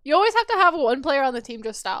style. You always have to have one player on the team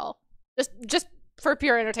just style. Just for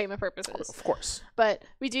pure entertainment purposes. Of course. But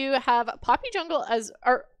we do have Poppy Jungle as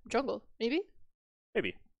our jungle, maybe?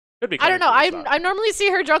 Maybe. Could be. I don't know. I normally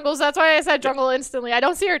see her jungle, so that's why I said jungle instantly. I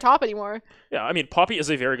don't see her top anymore. Yeah, I mean, Poppy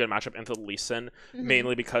is a very good matchup into the Lee Sin,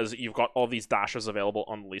 mainly because you've got all these dashes available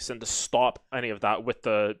on the Lee Sin to stop any of that with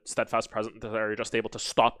the Steadfast Presence that are just able to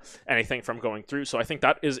stop anything from going through. So I think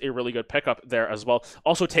that is a really good pickup there as well.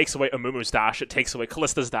 Also takes away Amumu's dash. It takes away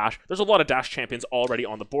Callista's dash. There's a lot of dash champions already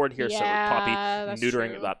on the board here, so Poppy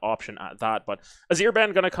neutering that option at that. But Azir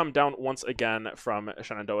ban going to come down once again from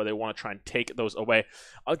Shenandoah. They want to try and take those away.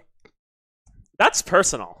 That's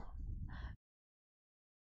personal.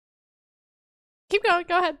 Keep going.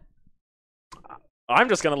 Go ahead. I'm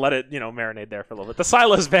just going to let it, marinate there for a little bit. The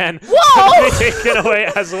Silas ban Whoa! be taken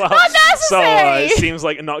away as well. Not necessary! So it seems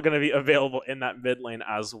like not going to be available in that mid lane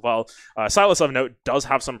as well. Silas, of note, does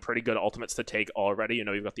have some pretty good ultimates to take already.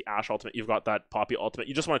 You've got the Ashe ultimate. You've got that Poppy ultimate.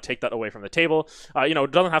 You just want to take that away from the table.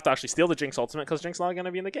 Doesn't have to actually steal the Jinx ultimate because Jinx not going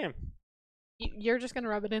to be in the game. You're just going to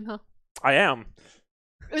rub it in, huh? I am.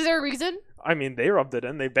 Is there a reason? I mean, they rubbed it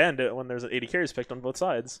in. They banned it when there's an 80 carries picked on both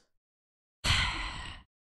sides.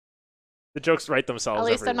 The jokes write themselves. At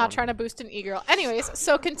least I'm not trying to boost an e-girl. Anyways,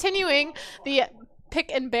 so continuing the pick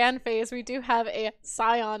and ban phase, we do have a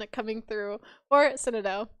Scion coming through for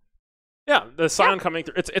Shenandoah. Yeah, the Scion coming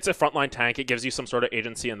through, it's a frontline tank. It gives you some sort of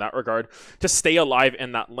agency in that regard to stay alive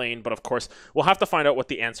in that lane. But of course, we'll have to find out what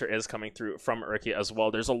the answer is coming through from Urki as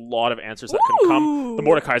well. There's a lot of answers that can come. The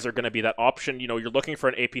Mordekaiser are going to be that option. You're looking for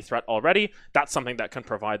an AP threat already. That's something that can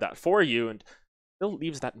provide that for you. And still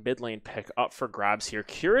leaves that mid lane pick up for grabs here.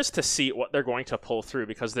 Curious to see what they're going to pull through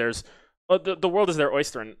because there's the world is their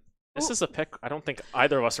oyster, and this is a pick I don't think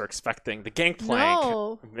either of us are expecting. The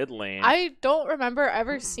Gangplank mid lane. I don't remember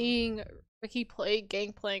ever seeing Ricky play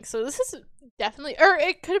Gangplank, so this is definitely, or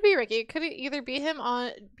it could be Ricky. It could either be him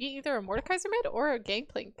be either a Mordekaiser mid or a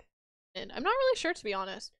Gangplank mid. I'm not really sure, to be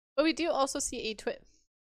honest. But we do also see a Twitch.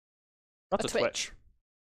 That's a Twitch.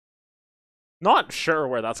 Not sure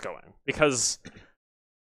where that's going because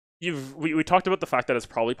we talked about the fact that it's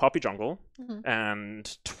probably Poppy Jungle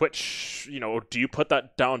and Twitch, do you put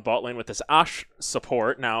that down bot lane with this Ashe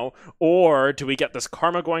support now, or do we get this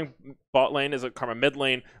Karma going bot lane? Is it Karma mid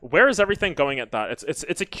lane? Where is everything going at that?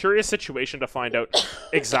 It's a curious situation to find out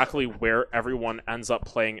exactly where everyone ends up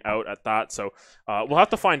playing out at that. So we'll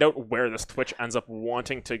have to find out where this Twitch ends up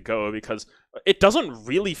wanting to go because it doesn't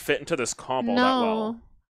really fit into this comp all that well.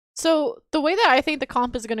 So the way that I think the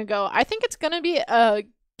comp is going to go, I think it's going to be a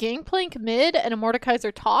Gangplank mid and a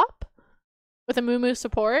Mordekaiser top with a Mumu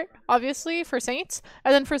support, obviously, for Saints.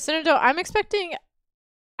 And then for Shenandoah, I'm expecting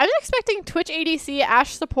Twitch ADC,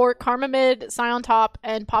 Ashe support, Karma mid, Scion top,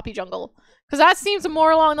 and Poppy jungle. Because that seems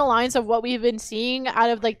more along the lines of what we've been seeing out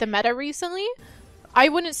of the meta recently. I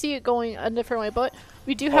wouldn't see it going a different way, but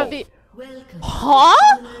we do have the... Huh?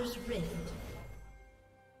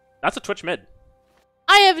 That's a Twitch mid.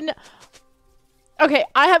 Okay,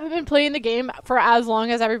 I haven't been playing the game for as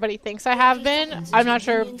long as everybody thinks I have been. I'm not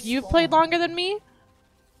sure if you've played longer than me.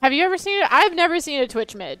 Have you ever seen it? I've never seen a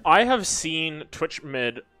Twitch mid. I have seen Twitch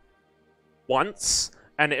mid once,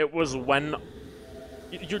 and it was when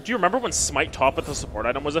Do you remember when Smite top with the support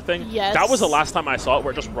item was a thing? Yes. That was the last time I saw it,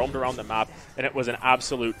 where it just roamed around the map, and it was an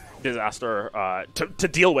absolute disaster to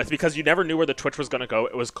deal with, because you never knew where the Twitch was going to go.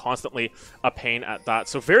 It was constantly a pain at that.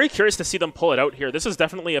 So very curious to see them pull it out here. This is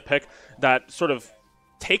definitely a pick that sort of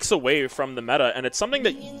takes away from the meta, and it's something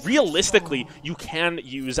that realistically you can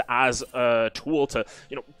use as a tool to,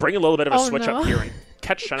 you know, bring a little bit of a switch up here and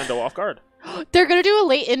catch Shenandoah off guard. They're going to do a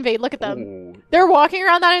late invade. Look at them. Ooh. They're walking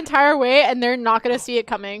around that entire way, and they're not going to see it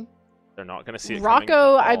coming. They're not going to see it Rocco,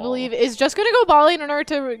 coming at I all. believe, is just going to go balling in order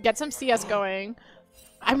to get some CS going.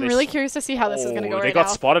 I'm really curious to see how this is going to go right now. They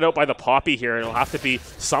got spotted out by the Poppy here. It'll have to be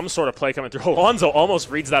some sort of play coming through. Alonso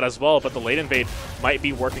almost reads that as well, but the late invade might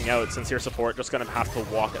be working out. Sincere Support just going to have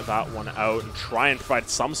to walk that one out and try and provide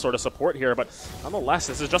some sort of support here. But nonetheless,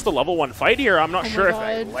 this is just a level 1 fight here. I'm not sure if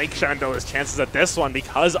I like Shenandoah's chances at this one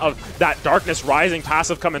because of that Darkness Rising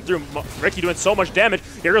passive coming through. Ricky doing so much damage.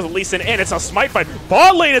 Here goes Lee Sin in. It's a smite fight.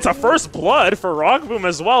 Bot lane, it's a first blood for Rockboom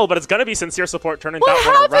as well, but it's going to be Sincere Support turning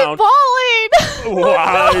that one around. Bot lane?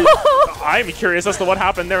 I'm curious as to what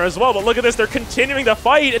happened there as well, but look at this. They're continuing to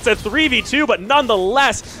fight. It's a 3v2, but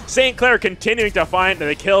nonetheless, St. Clair continuing to find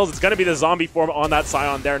the kills. It's going to be the zombie form on that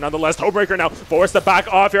Scion there. Nonetheless, Homebreaker now forced to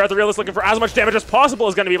back off here. Arthuriel's looking for as much damage as possible.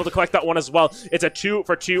 Is going to be able to collect that one as well. It's a 2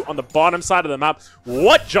 for 2 on the bottom side of the map.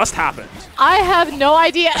 What just happened? I have no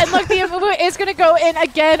idea. And look, the Amumu is going to go in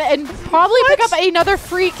again and probably pick up another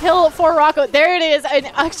free kill for Rocco. There it is, an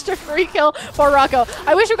extra free kill for Rocco.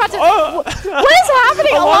 I wish we got to... What is happening?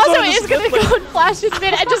 Alonso is going to go and flash in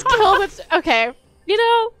mid and just kill the... Okay, you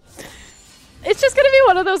know, it's just going to be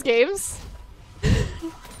one of those games.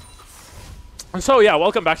 So yeah,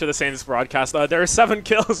 welcome back to the Saints broadcast. There are 7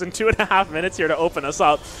 kills in 2.5 minutes here to open us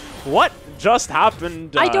up. What just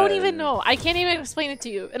happened? I don't even know. I can't even explain it to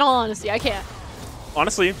you. In all honesty, I can't.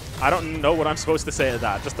 Honestly, I don't know what I'm supposed to say to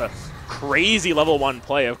that. Just a crazy level 1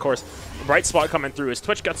 play. Of course, bright spot coming through as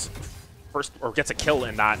Twitch gets a kill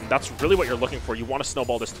in that, and that's really what you're looking for. You want to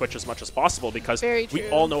snowball this Twitch as much as possible because we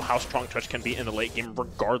all know how strong Twitch can be in the late game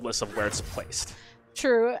regardless of where it's placed.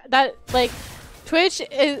 True. That, like, Twitch,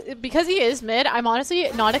 is, because he is mid, I'm honestly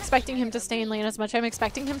not expecting him to stay in lane as much. I'm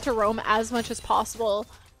expecting him to roam as much as possible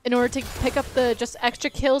in order to pick up the just extra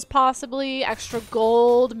kills possibly, extra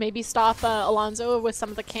gold, maybe stop Alonso with some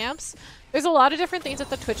of the camps. There's a lot of different things that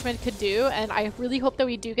the Twitch mid could do, and I really hope that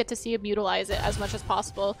we do get to see him utilize it as much as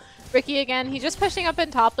possible. Ricky, again, he's just pushing up in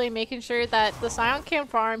top lane, making sure that the Scion can't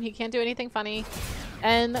farm, he can't do anything funny.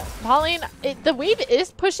 And bot lane, the wave is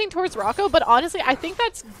pushing towards Rocco, but honestly, I think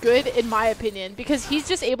that's good in my opinion, because he's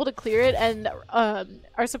just able to clear it, and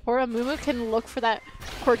our support Amumu can look for that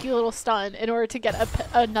quirky little stun in order to get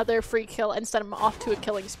another free kill and send him off to a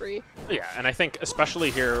killing spree. Yeah, and I think especially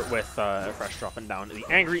here with Fresh dropping down the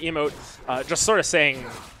angry emote, just sort of saying,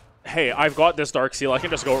 hey, I've got this Dark Seal, I can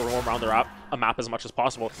just go roam around a map as much as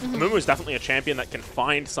possible. Amumu is definitely a champion that can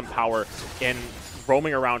find some power in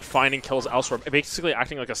roaming around, finding kills elsewhere, basically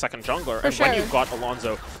acting like a second jungler. And when you've got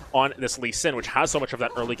Alonso on this Lee Sin, which has so much of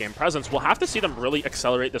that early game presence, we'll have to see them really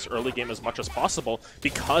accelerate this early game as much as possible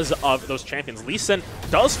because of those champions. Lee Sin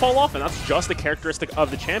does fall off, and that's just a characteristic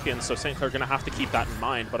of the champions, so St. Clair are going to have to keep that in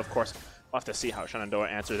mind. But of course, we'll have to see how Shenandoah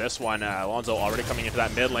answer this one. Alonso already coming into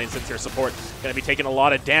that mid lane. Sincere Support going to be taking a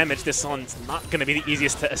lot of damage. This one's not going to be the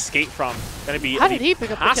easiest to escape from. Going to be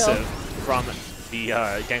passive from the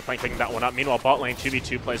Gangplank picking that one up. Meanwhile, bot lane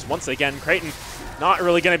 2v2 plays once again. Creighton not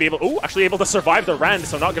really going to be actually able to survive the rend,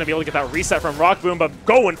 so not going to be able to get that reset from Rockboom, but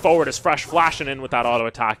going forward is Fresh flashing in with that auto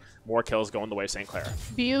attack. More kills going the way of St. Clair.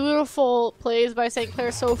 Beautiful plays by St.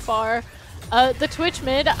 Clair so far. The Twitch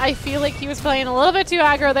mid, I feel like he was playing a little bit too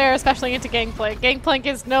aggro there, especially into Gangplank. Gangplank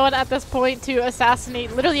is known at this point to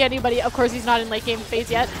assassinate literally anybody. Of course, he's not in late game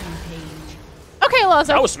phase yet. Okay,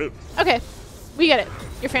 Alonso. That was smooth. Okay, we get it.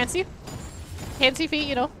 You're fancy. Fancy feet,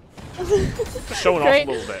 you know. Just showing off a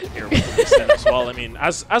little bit here with Lee Sin as well. I mean,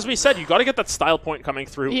 as we said, you got to get that style point coming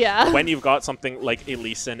through when you've got something like a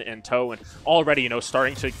Lee Sin in tow, and already, you know,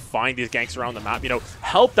 starting to find these ganks around the map. You know,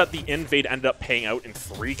 help that the invade ended up paying out in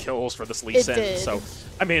 3 kills for this Lee Sin. So,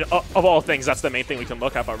 I mean, of all things, that's the main thing we can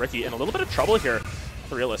look at. But Ricky in a little bit of trouble here.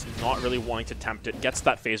 Realist, not really wanting to tempt it, gets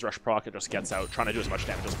that phase rush proc, and just gets out, trying to do as much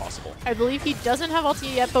damage as possible. I believe he doesn't have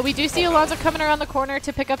ulti yet, but we do see Alonso coming around the corner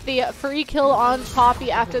to pick up the free kill on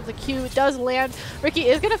Poppy after the Q does land. Ricky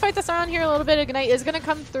is going to fight the Scion here a little bit. Ignite is going to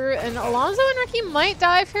come through, and Alonso and Ricky might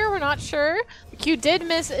dive here. We're not sure. The Q did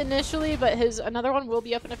miss initially, but another one will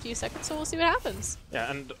be up in a few seconds, so we'll see what happens.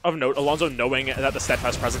 Yeah, and of note, Alonso knowing that the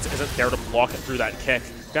Steadfast presence isn't there to block it through that kick,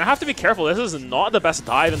 Gonna have to be careful. This is not the best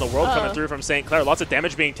dive in the world coming through from St. Clair. Lots of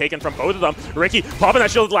damage being taken from both of them. Ricky popping that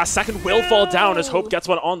shield at the last second will fall down as Hope gets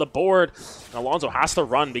one on the board. And Alonso has to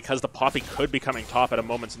run because the Poppy could be coming top at a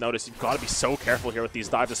moment's notice. You've got to be so careful here with these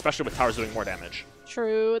dives, especially with towers doing more damage.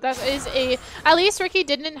 True. That is at least Ricky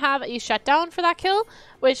didn't have a shutdown for that kill,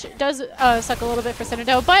 which does suck a little bit for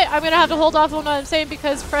Shenandoah. But I'm going to have to hold off on what I'm saying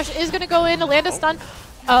because Fresh is going to go in to land a stun.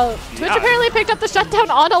 Twitch apparently picked up the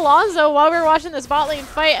shutdown on Alonso while we were watching this bot lane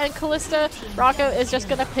fight, and Callista Rocco is just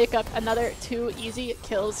going to pick up another 2 easy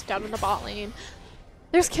kills down in the bot lane.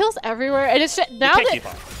 There's kills everywhere, and it's just, now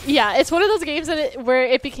that, yeah, it's one of those games that where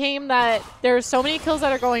it became that there's so many kills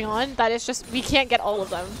that are going on that it's just, we can't get all of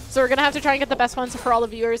them. So we're going to have to try and get the best ones for all the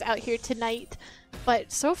viewers out here tonight.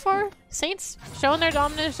 But so far, Saints showing their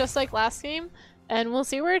dominance just like last game. And we'll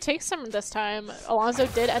see where it takes them this time. Alonso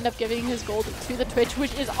did end up giving his gold to the Twitch,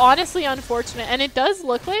 which is honestly unfortunate. And it does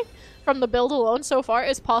look like, from the build alone so far,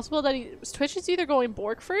 it's possible that Twitch is either going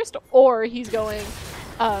Borg first or he's going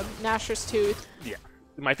Nasher's Tooth. Yeah.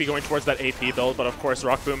 Might be going towards that AP build, but of course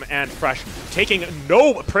Rockboom and Fresh taking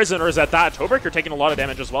no prisoners at that. Toebreaker taking a lot of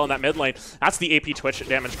damage as well in that mid lane. That's the AP Twitch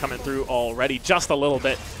damage coming through already, just a little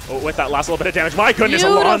bit with that last little bit of damage. My goodness,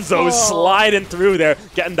 Beautiful. Alonso sliding through there,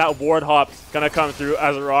 getting that ward hop. Gonna come through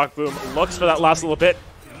as Rockboom looks for that last little bit,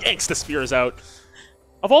 yanks the spears out.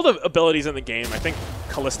 Of all the abilities in the game, I think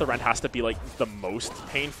Callista Rend has to be like the most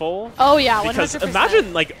painful. Oh yeah, 100%. Because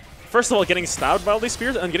imagine like, first of all, getting stabbed by all these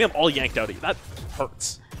spears and getting them all yanked out of you. That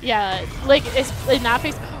hurts. Yeah, like it's in that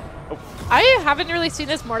phase. I haven't really seen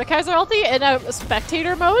this Mordekaiser ulti in a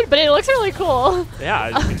spectator mode, but it looks really cool.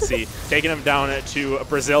 Yeah, as you can see, taking him down to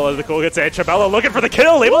Brazil as the cool gets it. Chabella looking for the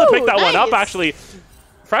kill, able to pick that one up actually.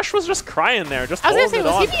 Fresh was just crying there, just holding it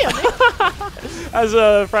on.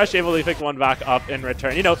 As Fresh able to pick one back up in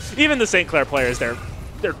return. You know, even the St. Clair players, they're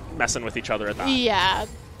messing with each other at that. Yeah.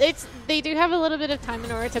 They do have a little bit of time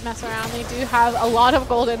in order to mess around. They do have a lot of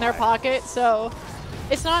gold in their pocket, so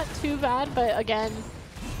it's not too bad, but again,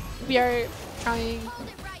 we are trying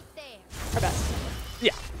our best.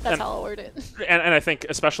 Yeah. That's how I'll word it. And I think,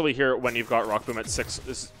 especially here when you've got Rockboom at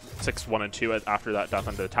 6-1 and 2 after that death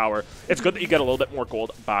under the tower, it's good that you get a little bit more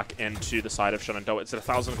gold back into the side of Shenandoah. It's a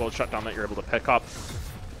 1,000 gold shutdown that you're able to pick up.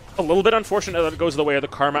 A little bit unfortunate that it goes the way of the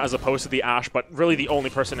Karma as opposed to the Ashe, but really the only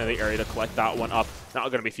person in the area to collect that one up.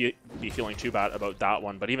 Not going to be feeling too bad about that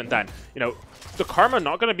one, but even then, you know, the Karma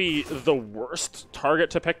not going to be the worst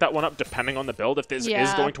target to pick that one up depending on the build. If this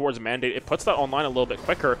is going towards Mandate, it puts that online a little bit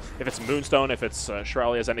quicker. If it's Moonstone, if it's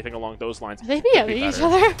Shiralias, anything along those lines. They be at each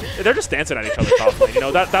other. They're just dancing at each other top lane. You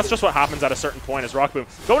know, that's just what happens at a certain point as Rockboom.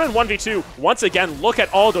 Going in 1v2, once again, look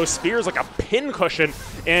at all those spears like a pin cushion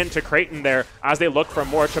into Creighton there as they look for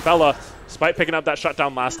more. Chabella, despite picking up that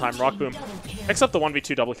shutdown last time, Rockboom picks up the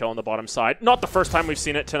 1v2 double kill on the bottom side. Not the first time we've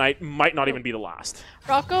seen it tonight, might not even be the last.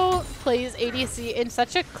 Rocco plays ADC in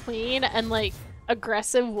such a clean and like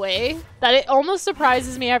aggressive way that it almost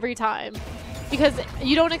surprises me every time. Because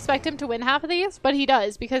you don't expect him to win half of these, but he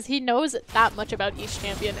does because he knows that much about each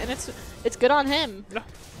champion, and it's good on him. Yeah.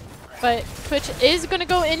 But Twitch is going to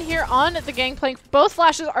go in here on the gangplank. Both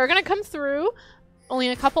flashes are going to come through. Only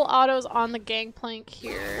a couple autos on the gangplank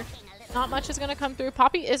here. Not much is going to come through.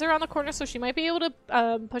 Poppy is around the corner, so she might be able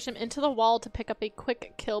to push him into the wall to pick up a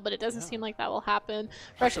quick kill, but it doesn't seem like that will happen.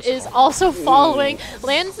 Fresh is also following.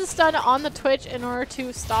 Lands the stun on the Twitch in order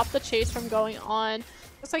to stop the chase from going on.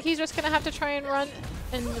 Looks like he's just going to have to try and run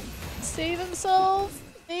and save himself,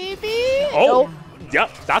 maybe? Oh, nope.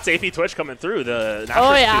 Yep, that's AP Twitch coming through. The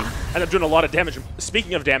end up doing a lot of damage.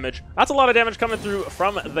 Speaking of damage, that's a lot of damage coming through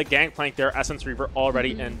from the gangplank there. Essence Reaver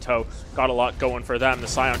already in tow. Got a lot going for them. The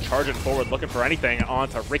Scion charging forward, looking for anything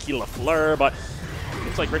onto Ricky LaFleur, but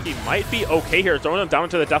looks like Ricky might be okay here. Throwing them down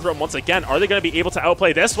into the death room once again. Are they going to be able to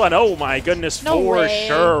outplay this one? Oh my goodness, no for way.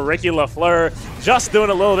 sure. Ricky LaFleur just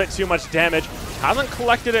doing a little bit too much damage. Hasn't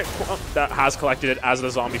collected it. That has collected it as the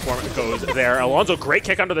zombie form goes there. Alonso, great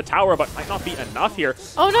kick under the tower, but might not be enough here.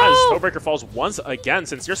 Oh no! As Toebreaker falls once again.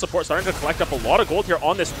 Since your support starting to collect up a lot of gold here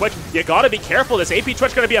on this Twitch, you gotta be careful. This AP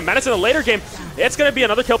Twitch gonna be a menace in the later game. It's gonna be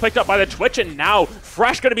another kill picked up by the Twitch, and now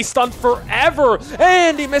Fresh gonna be stunned forever.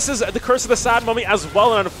 And he misses the curse of the sad moment as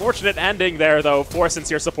well. An unfortunate ending there, though, for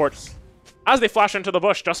Sincere Support. as they flash into the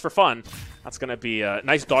bush just for fun. That's going to be a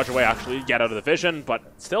nice dodge away, actually, get out of the vision, but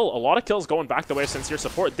still a lot of kills going back the way of Sincere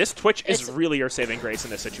Support. This Twitch is really your saving grace in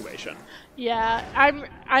this situation. Yeah,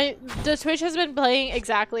 the Twitch has been playing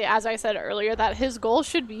exactly as I said earlier, that his goal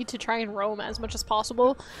should be to try and roam as much as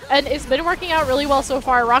possible, and it's been working out really well so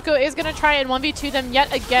far. Rocco is going to try and 1v2 them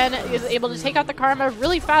yet again, is able to take out the Karma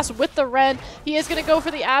really fast with the Ren. He is going to go for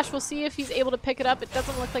the Ashe. We'll see if he's able to pick it up. It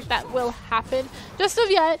doesn't look like that will happen just of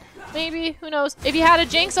yet. Maybe, who knows? If you had a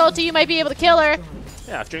Jinx ulti, you might be able to kill her.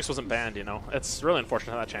 Yeah, if Jinx wasn't banned, you know, it's really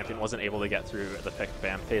unfortunate that champion wasn't able to get through the pick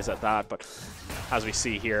ban phase at that, but as we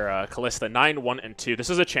see here, Kalista 9-1-2. This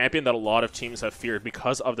is a champion that a lot of teams have feared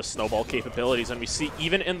because of the snowball capabilities, and we see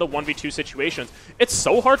even in the 1v2 situations, it's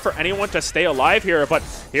so hard for anyone to stay alive here, but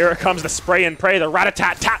here comes the spray and pray, the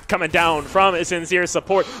rat-a-tat-tat coming down from Sincere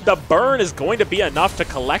Support. The burn is going to be enough to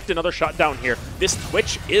collect another shutdown here. This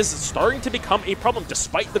Twitch is starting to become a problem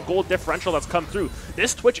despite the gold differential that's come through.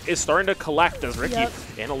 This Twitch is starting to collect as Ricky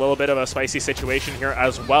in a little bit of a spicy situation here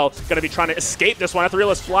as well. Going to be trying to escape this one. Ethereal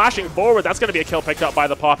is flashing forward. That's going to be a kill picked up by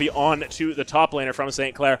the Poppy on to the top laner from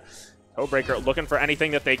St. Clair. Codebreaker looking for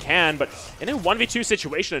anything that they can, but in a 1v2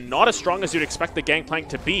 situation and not as strong as you'd expect the Gangplank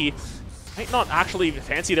to be, might not actually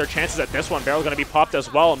fancy their chances at this one. Barrel going to be popped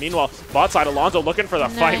as well. Meanwhile, bot side, Alonso looking for the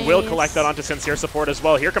fight. Will collect that onto Sincere Support as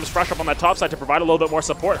well. Here comes Fresh up on that top side to provide a little bit more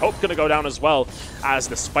support. Hope's going to go down as well, as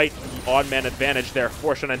despite the odd man advantage there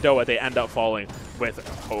for Shenandoah, they end up falling with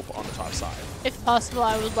Hope on the top side. If possible,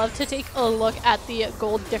 I would love to take a look at the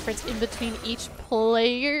gold difference in between each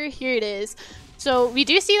player. Here it is. So we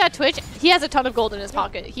do see that Twitch, he has a ton of gold in his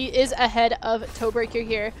pocket. He is ahead of Codebreaker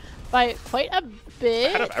here by quite a bit.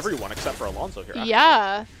 Ahead of everyone except for Alonso here. Actually.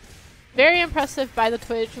 Yeah. Very impressive by the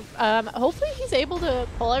Twitch. Hopefully he's able to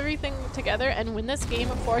pull everything together and win this game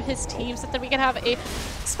for his team so that we can have a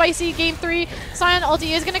spicy game 3. Sion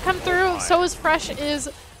ulti is going to come through. So is Fresh is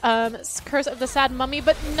Curse of the Sad Mummy,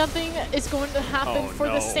 but nothing is going to happen for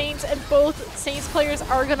the Saints, and both Saints players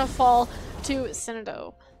are going to fall to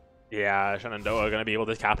Shenandoah. Yeah, Shenandoah going to be able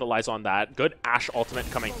to capitalize on that. Good Ashe ultimate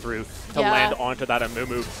coming through to land onto that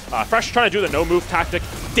Amumu. Fresh trying to do the no-move tactic.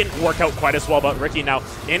 Didn't work out quite as well, but Ricky now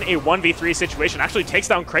in a 1v3 situation actually takes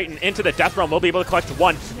down Creighton into the Death Realm. Will be able to collect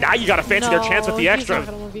one. Now you got to fancy their chance with the extra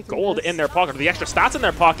gold in their pocket, or the extra stats in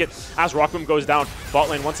their pocket, as Rockboom goes down. Bot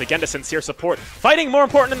lane once again to Sincere Support. Fighting more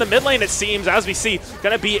important in the mid lane, it seems, as we see.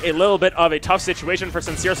 Going to be a little bit of a tough situation for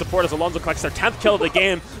Sincere Support as Alonso collects their 10th kill of the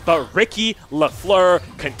game, but Ricky Lafleur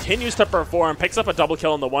continues to perform, picks up a double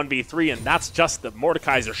kill in the 1v3, and that's just the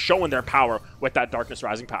Mordekaiser showing their power with that Darkness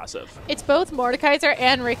Rising passive. It's both Mordekaiser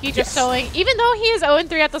and Ricky just showing, even though he is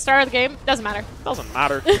 0-3 at the start of the game, doesn't matter. Doesn't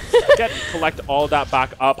matter. Collect all that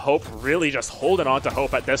back up. Hope really just holding on to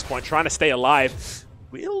hope at this point, trying to stay alive.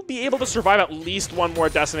 We'll be able to survive at least one more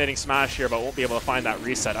Decimating Smash here, but won't be able to find that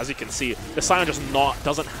reset. As you can see, the Sion just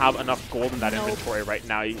doesn't have enough gold in that inventory right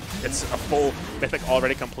now. It's a full Mythic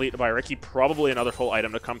already complete by Ricky, probably another full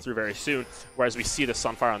item to come through very soon, whereas we see the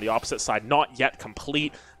Sunfire on the opposite side, not yet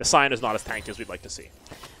complete. The Sion is not as tanky as we'd like to see.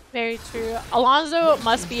 Very true. Alonso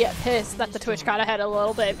must be pissed that the Twitch got ahead a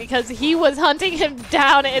little bit, because he was hunting him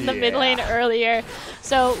down in the mid lane earlier.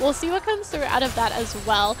 So we'll see what comes through out of that as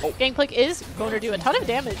well. Gangplank is going to do a ton of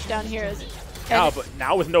damage down here. Yeah, but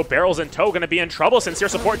now with no barrels in tow, going to be in trouble. Sincere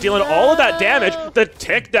Support dealing all of that damage. The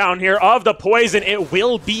tick down here of the poison, it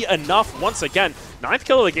will be enough once again. 9th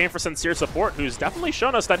kill of the game for Sincere Support, who's definitely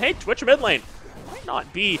shown us that, hey, Twitch mid lane might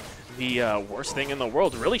not be the worst thing in the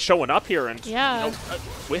world, really showing up here. And you know,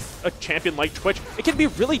 with a champion like Twitch, it can be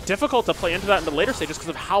really difficult to play into that in the later stages because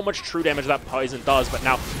of how much true damage that poison does. But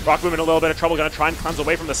now Rockboom in a little bit of trouble, going to try and cleanse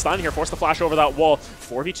away from the stun here, force the flash over that wall.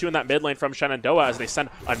 4v2 in that mid lane from Shenandoah as they send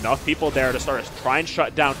enough people there to start to try and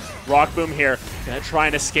shut down Rockboom here. Going to try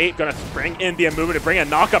and escape, going to bring in the movement to bring a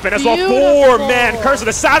knock-up in as well. 4-man Curse of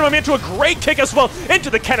the Sad Mummy into a great kick as well into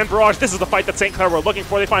the Cannon Barrage. This is the fight that St. Clair were looking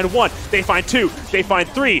for. They find 1, they find 2, they find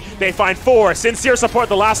 3, they find 4. Sincere Support,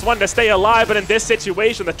 the last one to stay alive, but in this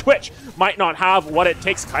situation, the Twitch might not have what it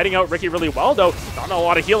takes. Kiting out Ricky really well, though. Not a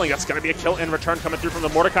lot of healing. That's going to be a kill in return coming through from the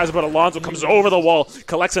Mordekaiser, but Alonso comes over the wall,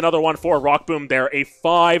 collects another one for Rockboom there. A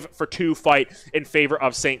 5-for-2 fight in favor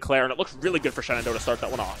of St. Clair, and it looks really good for Shenandoah to start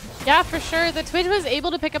that one off. Yeah, for sure. The Twitch was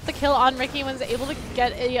able to pick up the kill on Ricky, was able to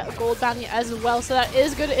get a gold bounty as well, so that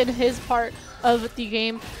is good in his part of the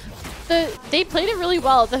game. They played it really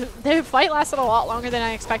well. The fight lasted a lot longer than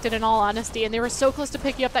I expected, in all honesty, and they were so close to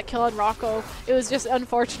picking up that kill on Rocco. It was just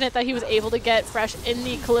unfortunate that he was able to get Fresh in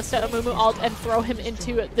the Kalista Amumu ult and throw him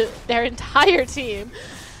into their entire team.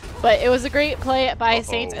 But it was a great play by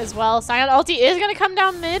Saints as well. Sion ulti is going to come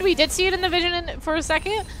down mid. We did see it in the vision for a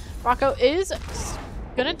second. Rocco is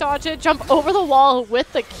Gonna dodge it, jump over the wall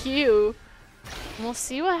with the Q. And we'll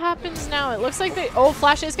see what happens now. It looks like the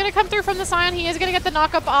Flash is gonna come through from the Scion. He is gonna get the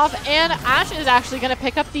knockup off, and Ash is actually gonna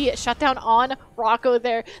pick up the shutdown on Rocco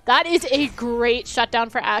there. That is a great shutdown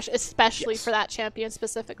for Ash, especially for that champion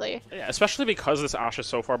specifically. Yeah, especially because this Ash is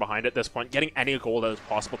so far behind at this point. Getting any gold as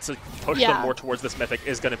possible to push them more towards this Mythic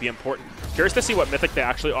is going to be important. Curious to see what Mythic they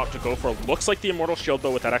actually opt to go for. Looks like the Immortal Shield,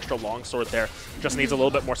 though, with that extra longsword there. Just needs a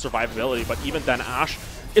little bit more survivability, but even then, Ash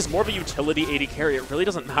is more of a utility AD carry. It really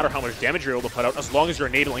doesn't matter how much damage you're able to put out as long as you're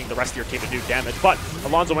enabling the rest of your team to do damage. But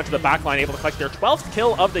Alonso went to the backline, able to collect their 12th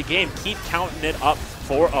kill of the game. Keep counting it up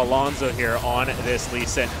for Alonso here on this Lee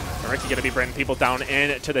Sin. Ricky going to be bringing people down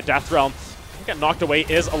into the Death Realm. Get knocked away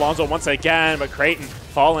is Alonso once again, but Creighton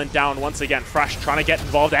falling down once again. Fresh trying to get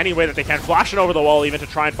involved any way that they can, flashing over the wall even to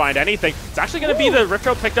try and find anything. It's actually going to be the Rift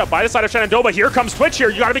Trail picked up by the side of Shenandoah, but here comes Twitch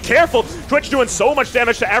here. You got to be careful. Twitch doing so much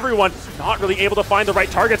damage to everyone. Not really able to find the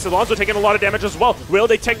right targets. Alonso taking a lot of damage as well. Will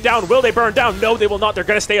they take down? Will they burn down? No, they will not. They're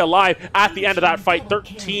going to stay alive at the end of that fight.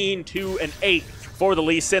 13-2-8. For the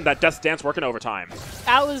Lee Sin, that Death Dance working overtime.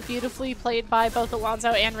 That was beautifully played by both Alonso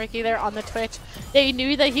and Ricky there on the Twitch. They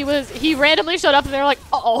knew that he randomly showed up and they were like,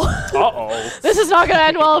 uh-oh. This is not going to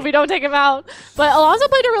end well if we don't take him out. But Alonso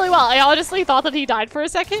played it really well. I honestly thought that he died for a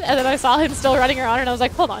second, and then I saw him still running around, and I was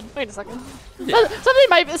like, hold on, wait a second. Yeah. Something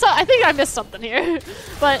might be, so I think I missed something here.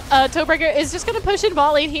 But Toebreaker is just going to push in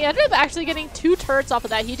bot lane. He ended up actually getting 2 turrets off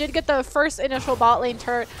of that. He did get the first initial bot lane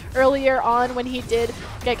turret earlier on when he did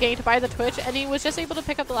get ganked by the Twitch, and he was just able to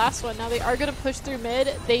pick up the last one. Now they are going to push through mid.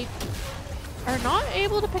 They are not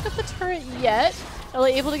able to pick up the turret yet. They're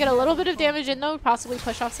able to get a little bit of damage in though, possibly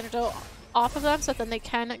push off Shenandoah off of them so then they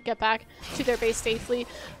can get back to their base safely.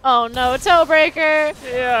 Oh no, Toebreaker!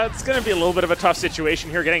 Yeah, it's going to be a little bit of a tough situation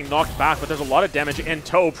here, getting knocked back, but there's a lot of damage in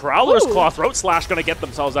tow. Prowler's Claw, Throat Slash going to get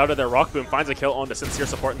themselves out of there. Rock Boom finds a kill on the Sincere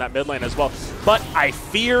support in that mid lane as well. But I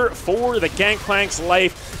fear for the Gangplank's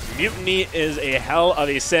life. Mutiny is a hell of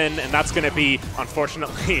a sin, and that's going to be,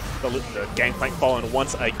 unfortunately, the Gangplank falling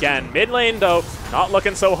once again. Mid lane, though, not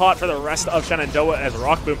looking so hot for the rest of Shenandoah as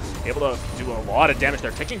Rock Boom able to do a lot of damage.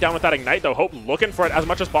 They're ticking down with that Ignite, though. Hope looking for it as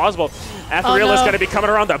much as possible. Ethereal is going to be coming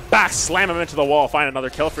around the back, slam him into the wall, find another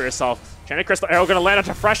kill for yourself. Channing Crystal Arrow going to land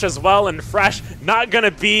onto Fresh as well, and Fresh not going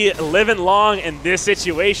to be living long in this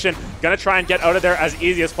situation. Going to try and get out of there as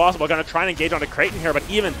easy as possible. Going to try and engage onto Creighton here, but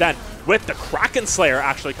even then, with the Kraken Slayer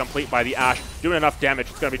actually complete by the Ash, doing enough damage,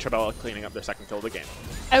 it's going to be Trabella cleaning up their second kill of the game.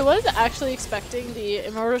 I was actually expecting the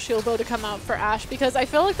Immortal Shield bow to come out for Ash because I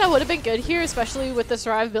feel like that would have been good here, especially with the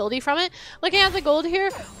survivability from it. Looking at the gold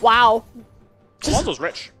here, wow. Alonso's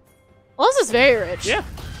rich. Alonso's very rich. Yeah.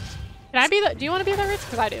 Can I be that? Do you want to be that rich?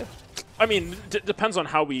 Because I do. I mean, depends on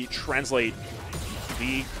how we translate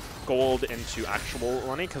the gold into actual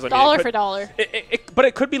money. Because I mean, dollar for dollar. But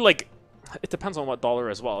it could be like, it depends on what dollar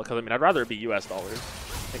as well. Because I mean, I'd rather it be US dollars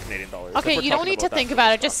than Canadian dollars. Okay, you don't need to think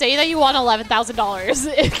about it. Just say that you want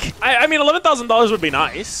 $11,000. I mean, $11,000 would be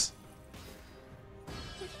nice.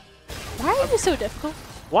 Why are you so difficult?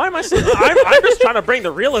 Why am I so... I'm just trying to bring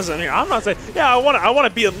the realism here. I'm not saying, yeah, I want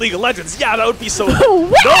to be in League of Legends. Yeah, that would be so...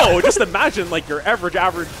 No, just imagine, like, your average,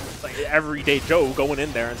 like, everyday Joe going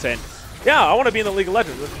in there and saying, yeah, I want to be in the League of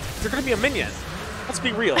Legends. You're going to be a minion. Let's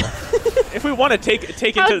be real. If we want to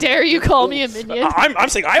take How into... dare you call me a minion? I'm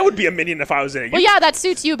saying I would be a minion if I was in it. Well, yeah, that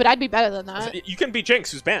suits you, but I'd be better than that. You can be Jinx,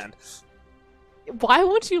 who's banned. Why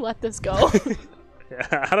won't you let this go?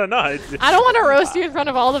 I don't know. I don't want to roast you in front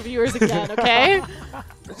of all the viewers again, okay?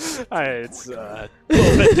 It's a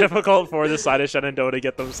little bit difficult for the side of Shenandoah to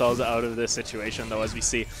get themselves out of this situation, though, as we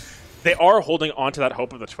see. They are holding on to that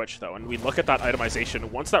hope of the Twitch, though, and we look at that itemization.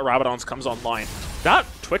 Once that Rabadons comes online, that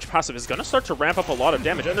Twitch passive is going to start to ramp up a lot of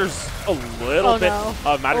damage, and there's a little bit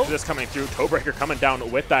of magic to this coming through. Toebreaker coming down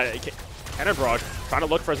with that Cannon Barrage, trying to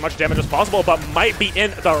look for as much damage as possible, but might be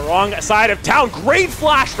in the wrong side of town. Great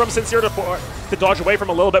flash from Sincere to dodge away from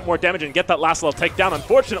a little bit more damage and get that last little takedown.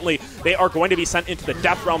 Unfortunately, they are going to be sent into the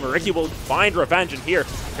Death Realm. Ricky will find revenge, and here,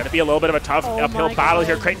 going to be a little bit of a tough uphill battle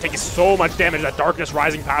here. Creighton taking so much damage. That Darkness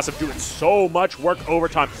Rising passive doing so much work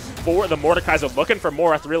overtime for the Mordekaiser. Looking for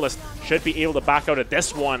more Etherealist. Should be able to back out of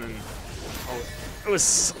this one. And, it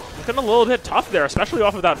was looking a little bit tough there, especially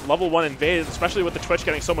off of that level 1 invade, especially with the Twitch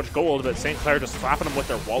getting so much gold, but St. Clair just slapping them with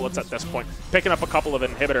their wallets at this point, picking up a couple of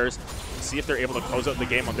inhibitors, see if they're able to close out the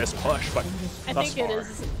game on this push, but I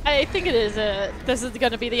think it is this is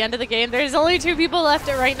going to be the end of the game. There's only 2 people left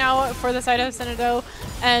right now for the side of Shenandoah,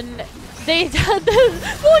 and they did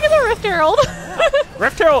this. Look at the Rift Herald.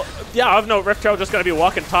 Rift Herald, yeah, of note, Rift Herald just going to be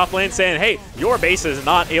walking top lane saying, hey, your base is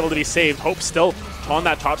not able to be saved. Hope still on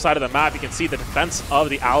that top side of the map. You can see the defense of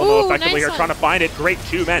the Alamo effectively nice here, one. trying to find it. Great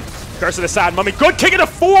 2 men. Curse of the Sad Mummy. Good kick into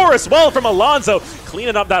 4 as well from Alonso.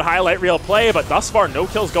 Cleaning up that highlight reel play, but thus far, no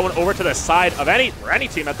kills going over to the side of any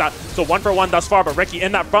team at that. So 1 for 1 thus far, but Ricky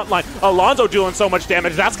in that front line. Alonso doing so much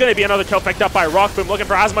damage. That's going to be another kill picked up by Rockboom, looking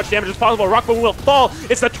for as much damage as possible. Rockboom will fall.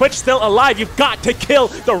 It's the Twitch still alive. You've got to kill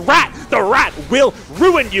the rat. The rat will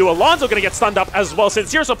ruin you. Alonso going to get stunned up as well.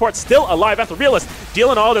 Sincere Support still alive at the realist,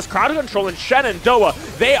 dealing all this crowd control in Shenandoah.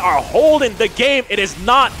 They are holding the game. It is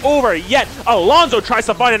not over yet. Alonso tries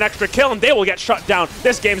to find an extra kill, and they will get shut down.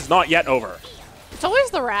 This game's not yet over. It's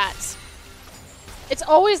always the rats. It's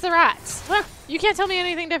always the rats. Huh, you can't tell me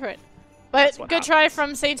anything different. But good try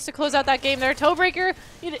from Saints to close out that game there. Toebreaker,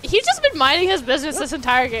 he's just been minding his business this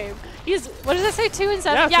entire game. He's, what does it say, 2 and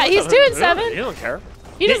 7? Yeah, he's 2 and 7. He doesn't care.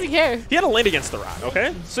 He doesn't care. He had a lane against the rat,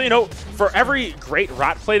 okay? So, you know, for every great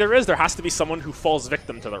rat play there is, there has to be someone who falls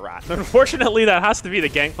victim to the rat. Unfortunately, that has to be the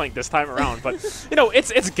Gangplank this time around. But, you know,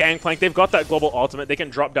 it's Gangplank. They've got that global ultimate. They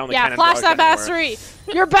can drop down the cannon. Yeah, flash that mastery.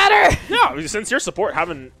 You're better. Yeah, Sincere Support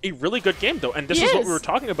having a really good game, though. And this is what we were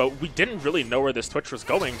talking about. We didn't really know where this Twitch was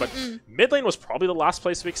going, but mid lane was probably the last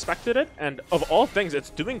place we expected it. And of all things,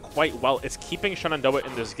 it's doing quite well. It's keeping Shenandoah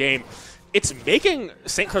in this game. It's making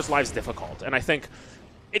St. Clair's lives difficult. And I think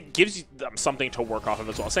it gives them something to work off of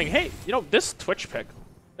as well, saying, hey, you know, this Twitch pick,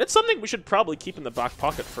 it's something we should probably keep in the back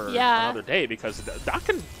pocket for another day, because that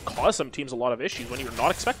can cause some teams a lot of issues when you're not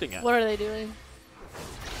expecting it. What are they doing?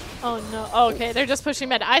 Oh, no. Oh, okay, they're just pushing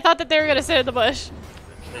mid. I thought that they were going to sit in the bush.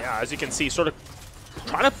 Yeah, as you can see, sort of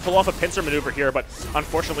trying to pull off a pincer maneuver here, but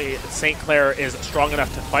unfortunately, St. Clair is strong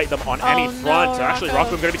enough to fight them on any front. No, actually,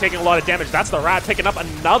 Rockboom going to be taking a lot of damage. That's the rat picking up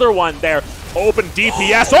another one there. Open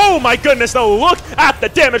DPS. Oh my goodness, though. Look at the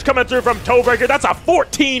damage coming through from Toebreaker. That's a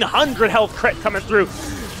 1,400 health crit coming through.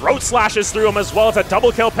 Throat slashes through him as well. It's a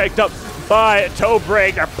double kill picked up by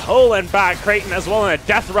Toebreaker, pulling back Creighton as well in a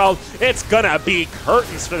death round. It's gonna be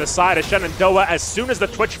curtains for the side of Shenandoah as soon as the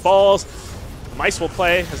Twitch falls. Mice will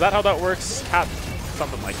play. Is that how that works? Cat,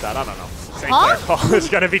 something like that. I don't know. St. Clair Call is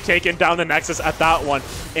going to be taking down the Nexus at that one.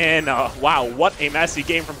 And wow, what a messy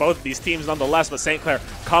game from both of these teams nonetheless. But St. Clair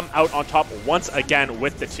come out on top once again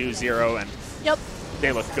with the 2-0. And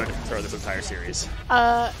they look good throughout this entire series.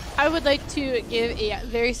 I would like to give a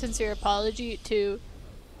very sincere apology to,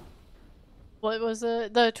 what was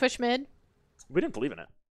the Twitch mid? We didn't believe in it.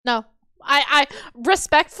 No. I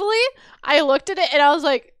respectfully, I looked at it and I was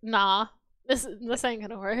like, nah. This ain't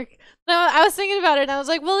gonna work. No, I was thinking about it and I was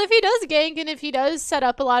like, well, if he does gank and if he does set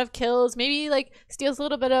up a lot of kills, maybe like steals a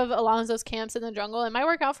little bit of Alonso's camps in the jungle, it might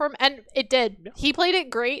work out for him. And it did. Yeah. He played it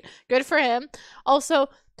great. Good for him. Also,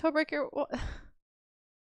 Toebreaker.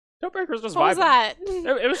 Toebreaker's just vibing. What was that?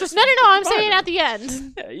 It was just no. I'm saying at the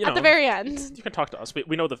end. Yeah, at the very end. You can talk to us.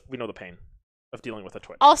 We know the pain of dealing with a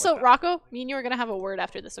Twitch. Also, like Rocco, me and you are gonna have a word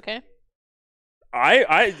after this, okay?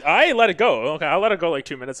 I let it go. Okay, I let it go like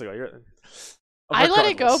 2 minutes ago. I let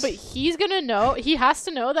it go, but he's gonna know. He has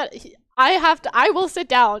to know that I will sit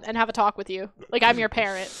down and have a talk with you, like I'm your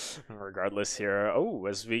parent. Regardless, here,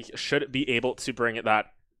 as we should be able to bring that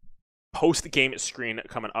post-game screen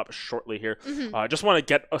coming up shortly here. Just want to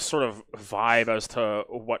get a sort of vibe as to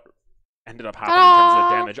what ended up happening in terms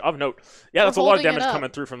of damage. Of note, yeah, that's a lot of damage coming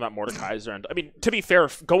through from that Mordekaiser. And I mean, to be fair,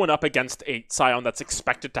 going up against a Scion, that's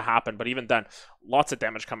expected to happen, but even then, lots of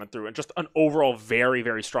damage coming through, and just an overall very,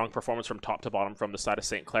 very strong performance from top to bottom from the side of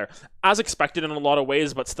St. Clair. As expected in a lot of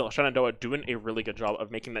ways, but still, Shenandoah doing a really good job of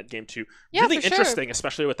making that game 2 really interesting,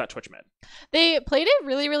 especially with that Twitch mid. They played it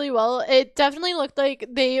really, really well. It definitely looked like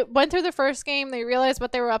they went through the first game, they realized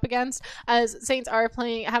what they were up against, as Saints are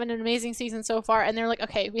having an amazing season so far, and they're like,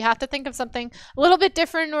 okay, we have to think of something a little bit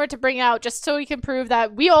different in order to bring out, just so we can prove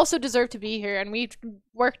that we also deserve to be here, and we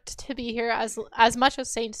worked to be here as much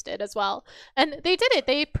as Saints did as well. And they did it.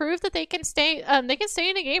 They proved that they can stay in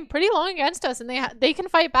a game pretty long against us, and they can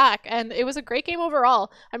fight back. And it was a great game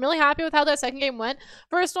overall. I'm really happy with how that second game went.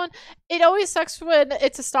 First one, it always sucks when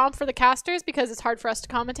it's a stomp for the casters because it's hard for us to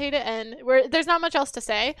commentate it, and there's not much else to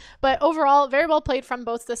say. But overall, very well played from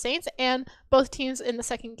both the Saints and both teams in the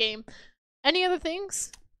second game. Any other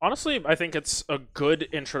things? Honestly, I think it's a good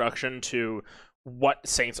introduction to what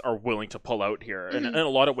Saints are willing to pull out here. And in a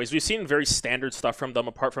lot of ways, we've seen very standard stuff from them,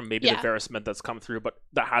 apart from maybe the Varus mid that's come through, but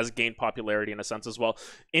that has gained popularity in a sense as well.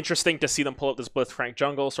 Interesting to see them pull out this Blitzcrank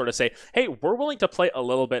jungle, sort of say, hey, we're willing to play a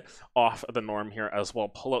little bit off the norm here as well,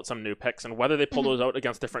 pull out some new picks, and whether they pull those out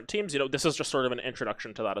against different teams, you know, this is just sort of an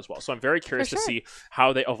introduction to that as well. So I'm very curious to see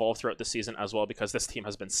how they evolve throughout the season as well, because this team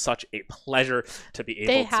has been such a pleasure to be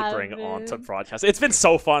able to bring on to broadcast. It's been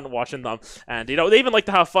so fun watching them, and, you know, they even like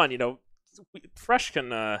to have fun, you know. Fresh can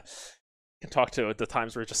can talk to at the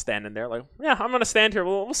times we're just standing there like, yeah, I'm gonna stand here.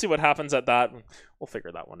 We'll see what happens at that. We'll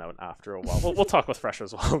figure that one out after a while. We'll talk with Fresh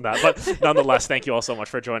as well on that. But nonetheless, thank you all so much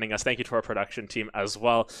for joining us. Thank you to our production team as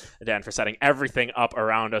well. Dan for setting everything up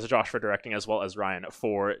around us. Josh for directing, as well as Ryan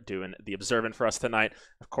for doing the observant for us tonight.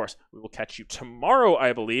 Of course, we will catch you tomorrow,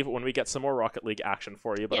 I believe, when we get some more Rocket League action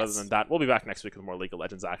for you. But other than that, we'll be back next week with more League of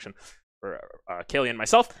Legends action. For Kaylee and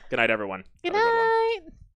myself, good night, everyone. Good night.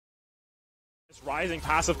 This rising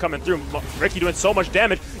passive coming through. Ricky doing so much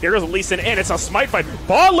damage. Here goes Lee Sin in. It's a smite fight.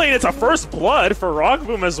 Bot lane, it's a first blood for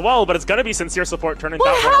Rockboom as well, but it's going to be Sincere Support turning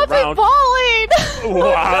that one around.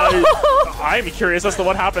 I'm curious as to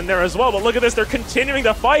what happened there as well, but look at this. They're continuing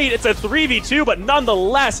to fight. It's a 3v2, but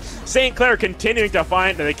nonetheless, St. Clair continuing to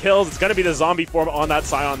find the kills. It's going to be the zombie form on that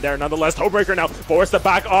Scion there. Nonetheless, Homebreaker now forced to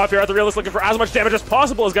back off here at the Realist, looking for as much damage as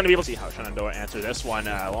possible. Is going to be able to see how Shenandoah answer this one.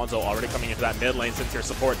 Alonso already coming into that mid lane. Sincere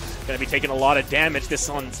Support going to be taking a lot of damage. This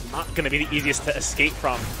one's not going to be the easiest to escape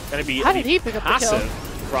from. Going to be passive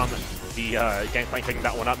from the Gangplank picking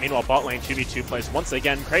that one up. Meanwhile, bot lane 2v2 plays once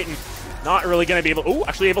again. Creighton not really going to be able,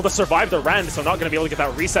 actually able to survive the rend, so not going to be able to get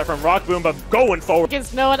that reset from Rockboom, but going forward.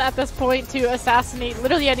 There's no one at this point to assassinate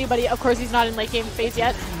literally anybody. Of course, he's not in late game phase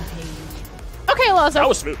yet. Okay, Alonso. That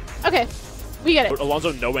was smooth. Okay. We get it.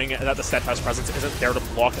 Alonso knowing that the steadfast presence isn't there to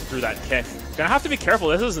block through that kick. Gonna have to be careful.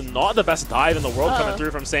 This is not the best dive in the world coming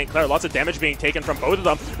through from St. Clair. Lots of damage being taken from both of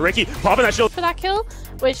them. Ricky popping that shield for that kill,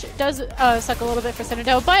 which does suck a little bit for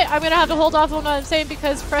Shenandoah, but I'm gonna have to hold off on what I'm saying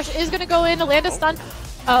because Fresh is gonna go in to land a stun.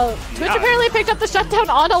 Twitch apparently picked up the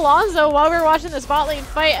shutdown on Alonso while we were watching this bot lane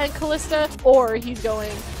fight, and Callista, or he's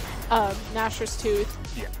going Nashor's Tooth.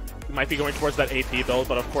 Yeah. Might be going towards that AP build,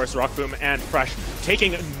 but of course Rockboom and Fresh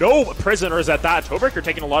taking no prisoners at that. Toebreaker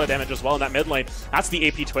taking a lot of damage as well in that mid lane. That's the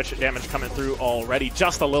AP Twitch damage coming through already,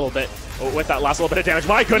 just a little bit with that last little bit of damage.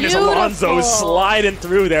 My goodness, Alonso sliding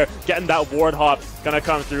through there, getting that ward hop. Gonna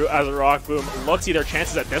come through as Rockboom looks see their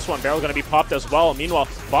chances at this one. Barrel gonna be popped as well. Meanwhile,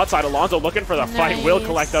 bot side Alonso looking for the fight. Will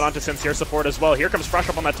collect that onto Sincere Support as well. Here comes Fresh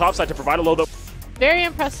up on that top side to provide a little bit. Very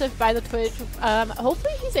impressive by the Twitch.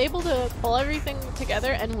 Hopefully he's able to pull everything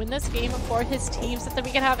together and win this game for his team so that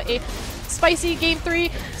we can have a spicy game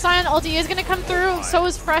 3. Scion ulti is going to come through. So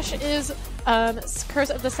is Fresh is Curse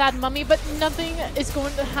of the Sad Mummy, but nothing is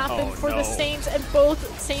going to happen for the Saints, and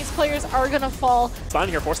both Saints players are going to fall. Stun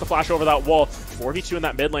here, force the flash over that wall. 4v2 in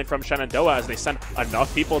that mid lane from Shenandoah as they send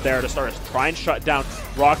enough people there to start to try and shut down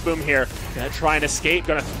Rockboom here. Gonna try and escape,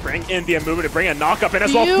 gonna bring in the movement to bring a knock up in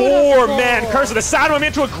as well. 4-man Curse of the Sad Mummy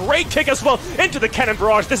into a great kick as well into the Cannon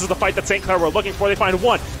Barrage. This is the fight that St. Clair were looking for. They find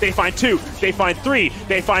 1, they find 2, they find 3,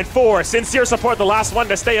 they find 4. Sincere Support, the last one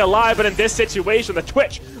to stay alive, but in this situation, the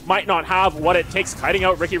Twitch might not have what it takes. Kiting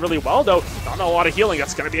out Ricky really well, though. Not a lot of healing.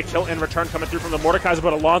 That's going to be a kill in return coming through from the Mordekaiser,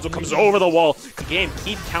 but Alonso comes over the wall. Again,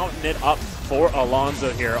 keep counting it up for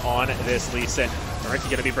Alonso here on this Lee Sin. Ricky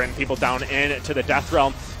going to be bringing people down into the Death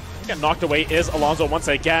Realm. Getting knocked away is Alonso once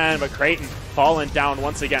again, but Creighton falling down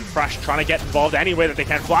once again. Fresh trying to get involved any way that they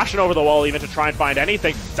can, flashing over the wall even to try and find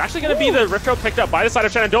anything. It's actually going to be the Rift Trail picked up by the side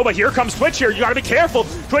of Shenandoah, but here comes Twitch here. You got to be careful.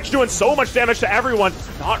 Twitch doing so much damage to everyone.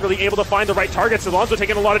 Not really able to find the right targets. Alonso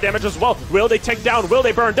taking a lot of damage as well. Will they take down? Will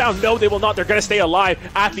they burn down? No, they will not. They're going to stay alive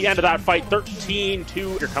at the end of that fight.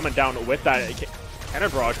 13-2. You're coming down with that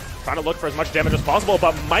Cannon Barrage, trying to look for as much damage as possible,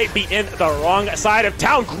 but might be in the wrong side of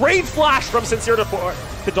town. Great flash from Sincere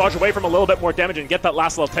to dodge away from a little bit more damage and get that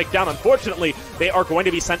last little takedown. Unfortunately, they are going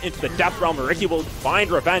to be sent into the Death Realm. Ricky will find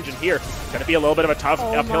revenge, and here, going to be a little bit of a tough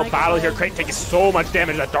uphill battle here. Creighton taking so much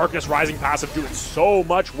damage. That Darkness Rising passive doing so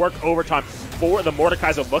much work overtime for the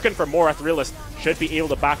Mordekaiser. Looking for more. Realist should be able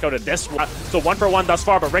to back out of this one. So 1-for-1 thus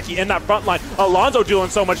far, but Ricky in that front line. Alonso doing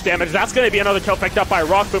so much damage. That's going to be another kill picked up by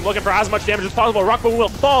Rockboom, looking for as much damage as possible. Rockboom will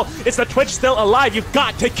fall. It's the Twitch still alive. You've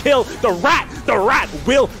got to kill the rat. The rat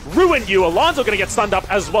will ruin you. Alonso going to get stunned up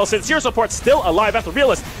as well. Sincere Support still alive at the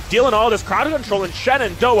Realist, dealing all this crowd control in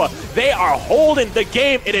Shenandoah. They are holding the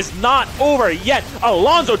game. It is not over yet.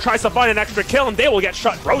 Alonso tries to find an extra kill, and they will get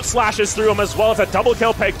shut. Road slashes through him as well. It's a double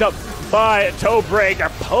kill picked up by Toebreaker,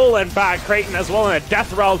 pulling back Creighton as well in a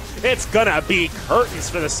Death Realm. It's gonna be curtains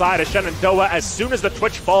for the side of Shenandoah. As soon as the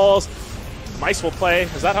Twitch falls, Mice will play.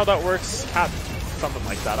 Is that how that works? Cat, something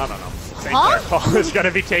like that. I don't know. St. Clair Fall is going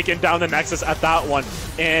to be taking down the Nexus at that one.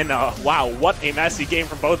 And wow, what a messy game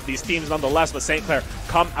from both of these teams nonetheless. But St. Clair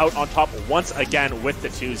come out on top once again with the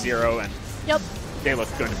 2-0. And they look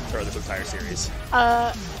good for this entire series.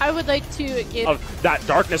 I would like to give... Of that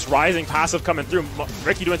Darkness Rising passive coming through.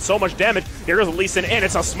 Ricky doing so much damage. Here goes Lee Sin in.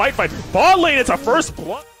 It's a smite fight. Bot lane, it's a first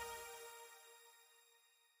blood.